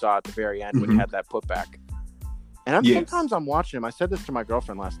know if you saw at the very end when he had that putback. And sometimes I'm watching him. I said this to my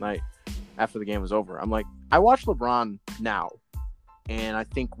girlfriend last night after the game was over. I'm like, I watch LeBron now, and I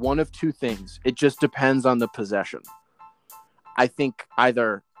think one of two things. It just depends on the possession. I think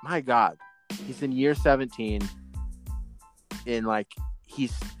either, my God, he's in year 17, and like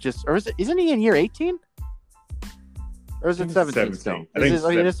he's just, or isn't he in year 18? Or is it 17 still?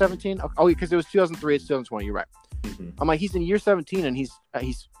 It is 17? Oh, because it was 2003, it's 2020. You're right. Mm-hmm. I'm like, he's in year 17, and he's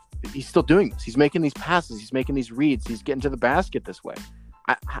still doing this. He's making these passes. He's making these reads. He's getting to the basket this way.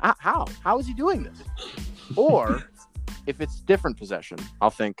 How is he doing this? Or if it's different possession, I'll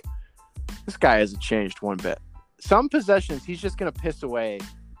think this guy hasn't changed one bit. Some possessions, he's just going to piss away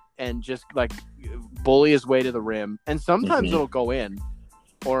and just like bully his way to the rim. And sometimes it'll go in,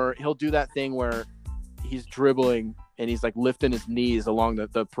 or he'll do that thing where he's dribbling and he's like lifting his knees along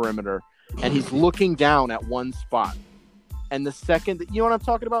the perimeter and he's looking down at one spot. And the second that, you know what I'm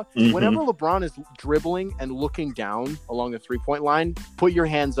talking about? Mm-hmm. Whenever LeBron is dribbling and looking down along the 3-point line, put your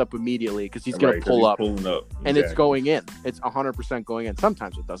hands up immediately because he's going to pull up. Exactly. And it's going in. It's 100% going in.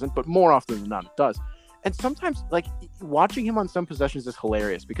 Sometimes it doesn't, but more often than not, it does. And sometimes, like, watching him on some possessions is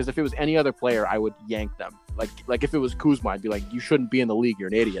hilarious because if it was any other player, I would yank them. Like if it was Kuzma, I'd be like, you shouldn't be in the league. You're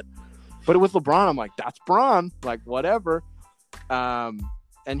an idiot. But with LeBron, I'm like, that's Bron. Like, whatever.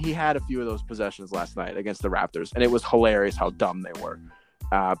 And he had a few of those possessions last night against the Raptors, and it was hilarious how dumb they were.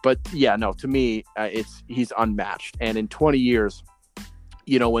 But yeah, no, to me, he's unmatched. And in 20 years,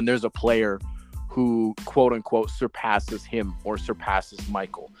 you know, when there's a player who quote unquote surpasses him or surpasses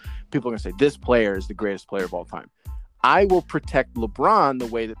Michael, people are gonna say this player is the greatest player of all time. I will protect LeBron the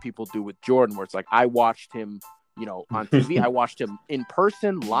way that people do with Jordan, where it's like I watched him, you know, on TV. I watched him in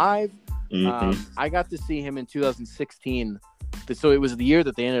person, live. I got to see him in 2016. So it was the year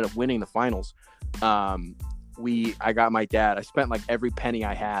that they ended up winning the finals. I got my dad. I spent like every penny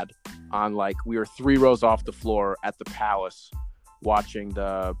I had on, like, we were 3 rows off the floor at the Palace watching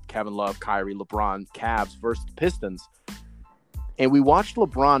the Kevin Love, Kyrie, LeBron Cavs versus the Pistons. And we watched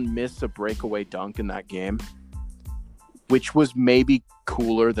LeBron miss a breakaway dunk in that game, which was maybe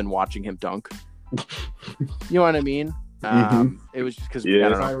cooler than watching him dunk. You know what I mean? It was just because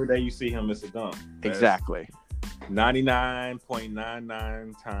it's not every day you see him miss a dunk. Exactly.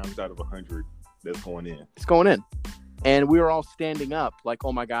 99.99 times out of 100 that's going in. It's going in. And we were all standing up like,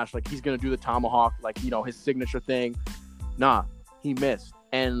 oh my gosh, like he's going to do the tomahawk, like, you know, his signature thing. Nah, he missed.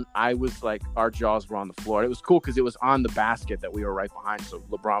 And I was like, our jaws were on the floor. It was cool because it was on the basket that we were right behind. So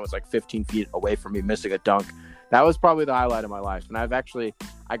LeBron was like 15 feet away from me missing a dunk. That was probably the highlight of my life. And I got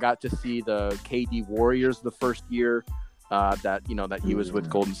to see the KD Warriors the first year that he was with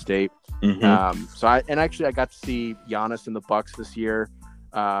Golden State. I got to see Giannis in the Bucks this year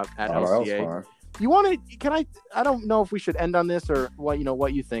at LCA. I don't know if we should end on this or what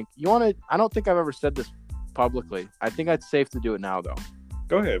you think. I don't think I've ever said this publicly. I think it's safe to do it now though.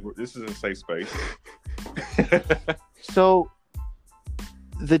 Go ahead. This is a safe space. So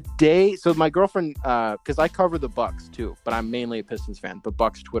my girlfriend, because I cover the Bucks too, but I'm mainly a Pistons fan, but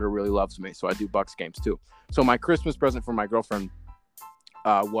Bucks Twitter really loves me, so I do Bucks games too. So my Christmas present for my girlfriend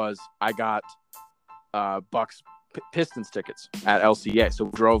was I got Bucks Pistons tickets at LCA. So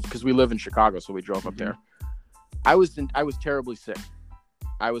we drove, because we live in Chicago, so we drove up there. I was terribly sick.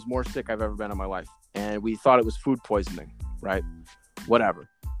 I was more sick I've ever been in my life, and we thought it was food poisoning, right? Whatever.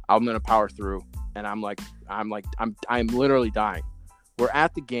 I'm gonna power through, and I'm literally dying. We're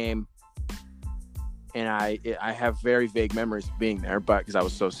at the game, and I have very vague memories of being there, but because I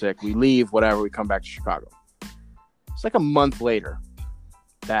was so sick, we leave, whatever, we come back to Chicago. It's like a month later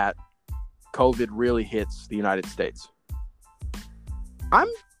that COVID really hits the United States. I'm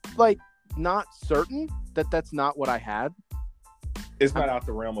like not certain that that's not what I had. It's not out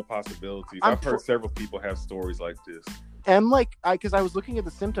the realm of possibilities. I've heard several people have stories like this. And I'm like, because I was looking at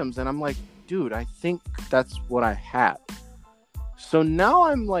the symptoms and I'm like, dude, I think that's what I had. So now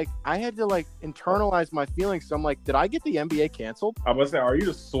I'm like, I had to like internalize my feelings. So I'm like, did I get the NBA canceled? I must say, are you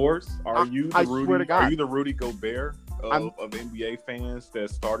the source? Are you the Rudy? Swear to God. Are you the Rudy Gobert of NBA fans that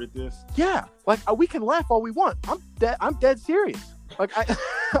started this? Yeah, like we can laugh all we want. I'm dead serious. Like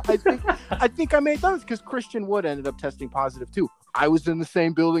I think I made those because Christian Wood ended up testing positive too. I was in the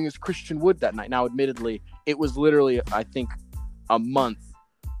same building as Christian Wood that night. Now, admittedly, it was literally, I think, a month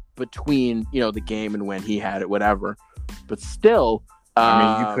between, the game and when he had it, whatever. But still,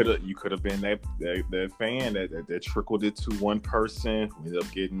 I mean, you could have been that fan that trickled it to one person who ended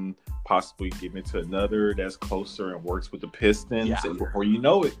up possibly giving it to another that's closer and works with the Pistons, and before you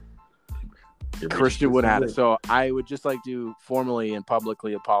know it, Christian Wood had it. So I would just like to formally and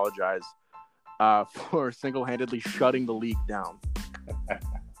publicly apologize for single-handedly shutting the league down.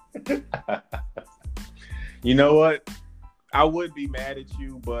 You know what? I would be mad at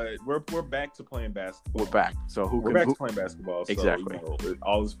you, but we're back to playing basketball. We're back. So we're back to playing basketball. So, exactly.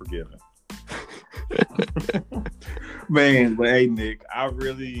 All is forgiven. Man, but hey, Nick, I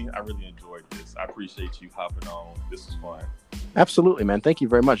really enjoyed this. I appreciate you hopping on. This is fun. Absolutely, man. Thank you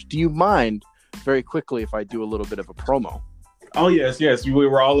very much. Do you mind, very quickly, if I do a little bit of a promo? Oh, yes. We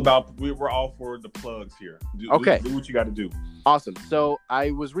were all for the plugs here. Do what you got to do. Awesome. So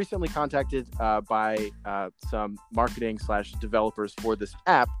I was recently contacted by some marketing / developers for this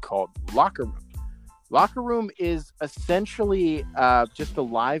app called Locker Room. Locker Room is essentially just a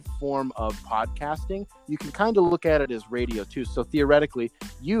live form of podcasting. You can kind of look at it as radio too. So theoretically,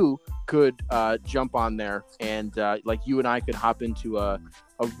 you could jump on there and like you and I could hop into a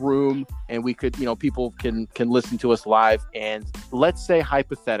room and we could, people can listen to us live. And let's say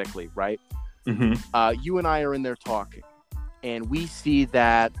hypothetically, right? Mm-hmm. You and I are in there talking and we see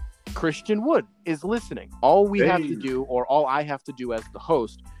that Christian Wood is listening. All we have to do, or all I have to do as the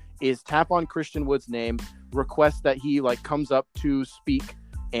host, is tap on Christian Wood's name, request that he comes up to speak,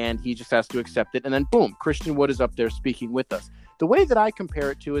 and he just has to accept it. And then boom, Christian Wood is up there speaking with us. The way that I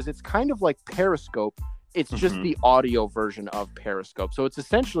compare it to is it's kind of like Periscope. It's just the audio version of Periscope. So it's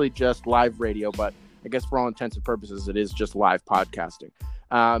essentially just live radio, but I guess for all intents and purposes, it is just live podcasting.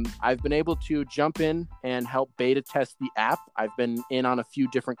 I've been able to jump in and help beta test the app. I've been in on a few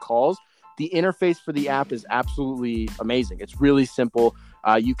different calls. The interface for the app is absolutely amazing. It's really simple.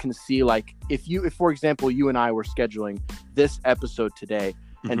 You can see, if for example, you and I were scheduling this episode today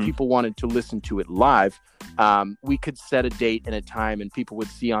and people wanted to listen to it live, we could set a date and a time and people would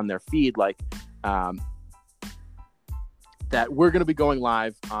see on their feed that we're going to be going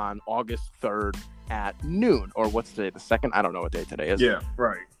live on August 3rd at noon, or what's today, the 2nd? I don't know what day today is. Yeah,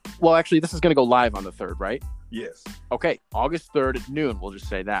 right. Well, actually, this is going to go live on the 3rd, right? Yes. Okay, August 3rd at noon, we'll just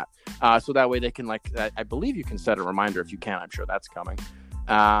say that. So that way they can, I believe you can set a reminder if you can. I'm sure that's coming.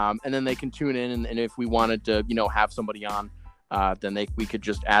 And then they can tune in, and if we wanted to, have somebody on, then we could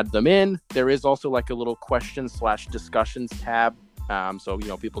just add them in. There is also a little questions/discussions tab. So,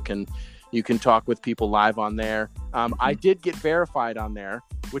 you can talk with people live on there. I did get verified on there,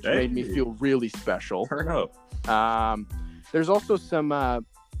 which made me feel really special. Turn up. There's also some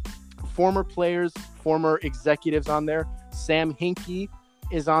former players, former executives on there. Sam Henkel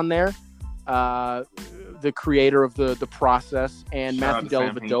is on there, the creator of the process, and Matthew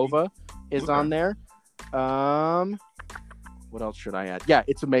Dellavedova is on there. What else should I add? Yeah,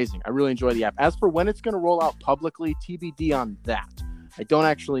 it's amazing. I really enjoy the app. As for when it's going to roll out publicly, TBD on that. I don't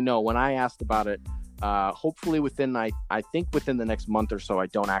actually know. When I asked about it, hopefully within the next month or so, I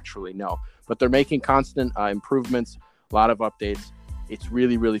don't actually know. But they're making constant improvements, a lot of updates. It's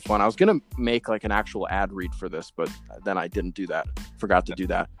really, really fun. I was going to make an actual ad read for this, but then I didn't do that. Forgot to do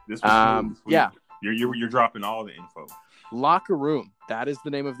that. This was yeah. You're dropping all the info. Locker Room. That is the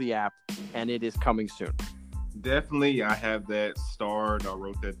name of the app, and it is coming soon. Definitely, I have that starred. I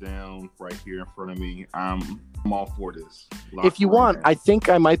wrote that down right here in front of me. I'm all for this. If you want, I think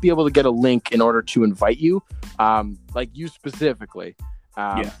I might be able to get a link in order to invite you, you specifically.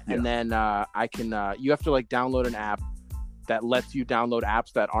 And then I can. You have to download an app that lets you download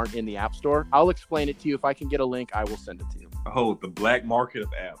apps that aren't in the App Store. I'll explain it to you. If I can get a link, I will send it to you. Oh, the black market of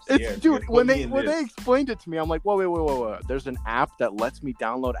apps. Dude, when they explained it to me, I'm like, whoa. There's an app that lets me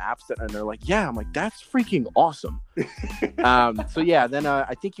download apps and they're like, yeah. I'm like, that's freaking awesome. So yeah, then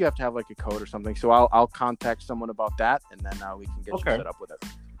I think you have to have like a code or something. So I'll contact someone about that, and then we can get you set up with it.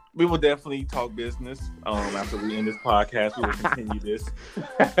 We will definitely talk business after we end this podcast. We will continue this.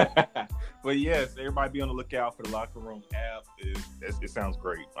 But yes, everybody be on the lookout for the Locker Room app. It sounds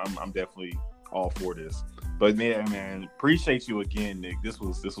great. I'm definitely all for this. But man, appreciate you again, Nick. This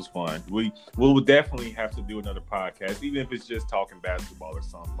was fun. We will definitely have to do another podcast, even if it's just talking basketball or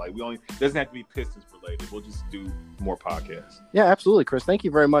something. Like doesn't have to be Pistons related. We'll just do more podcasts. Yeah, absolutely, Chris. Thank you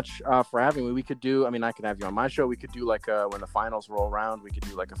very much for having me. We could do. I mean, I could have you on my show. We could do like when the finals roll around. We could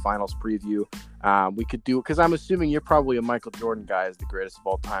do like a finals preview. We could do, because I'm assuming you're probably a Michael Jordan guy as the greatest of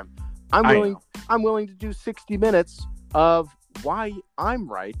all time. I'm willing to do 60 minutes of why I'm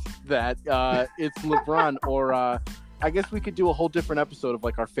right that it's LeBron, or I guess we could do a whole different episode of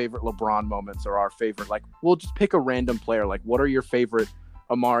like our favorite LeBron moments, or our favorite, like, we'll just pick a random player, like what are your favorite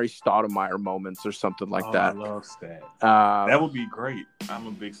Amari Stoudemire moments or something like that. I love Stat. That would be great. I'm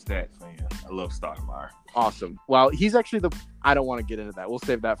a big Stat fan. I love Stoudemire. Awesome. Well, he's actually I don't want to get into that. We'll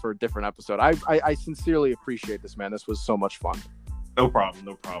save that for a different episode. I sincerely appreciate this, man. This was so much fun. No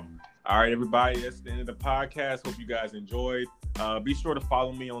problem. All right, everybody, that's the end of the podcast. Hope you guys enjoyed. Be sure to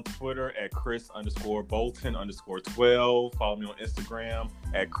follow me on Twitter at Chris_Bolton_12. Follow me on Instagram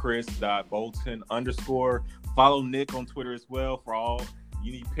at Chris.Bolton_. Follow Nick on Twitter as well for all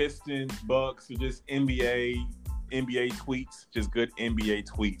you need Pistons, Bucks, or just NBA tweets, just good NBA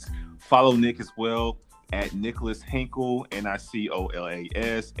tweets. Follow Nick as well at Nicholas Henkel,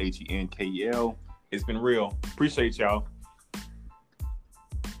 NICOLASHENKEL. It's been real. Appreciate y'all.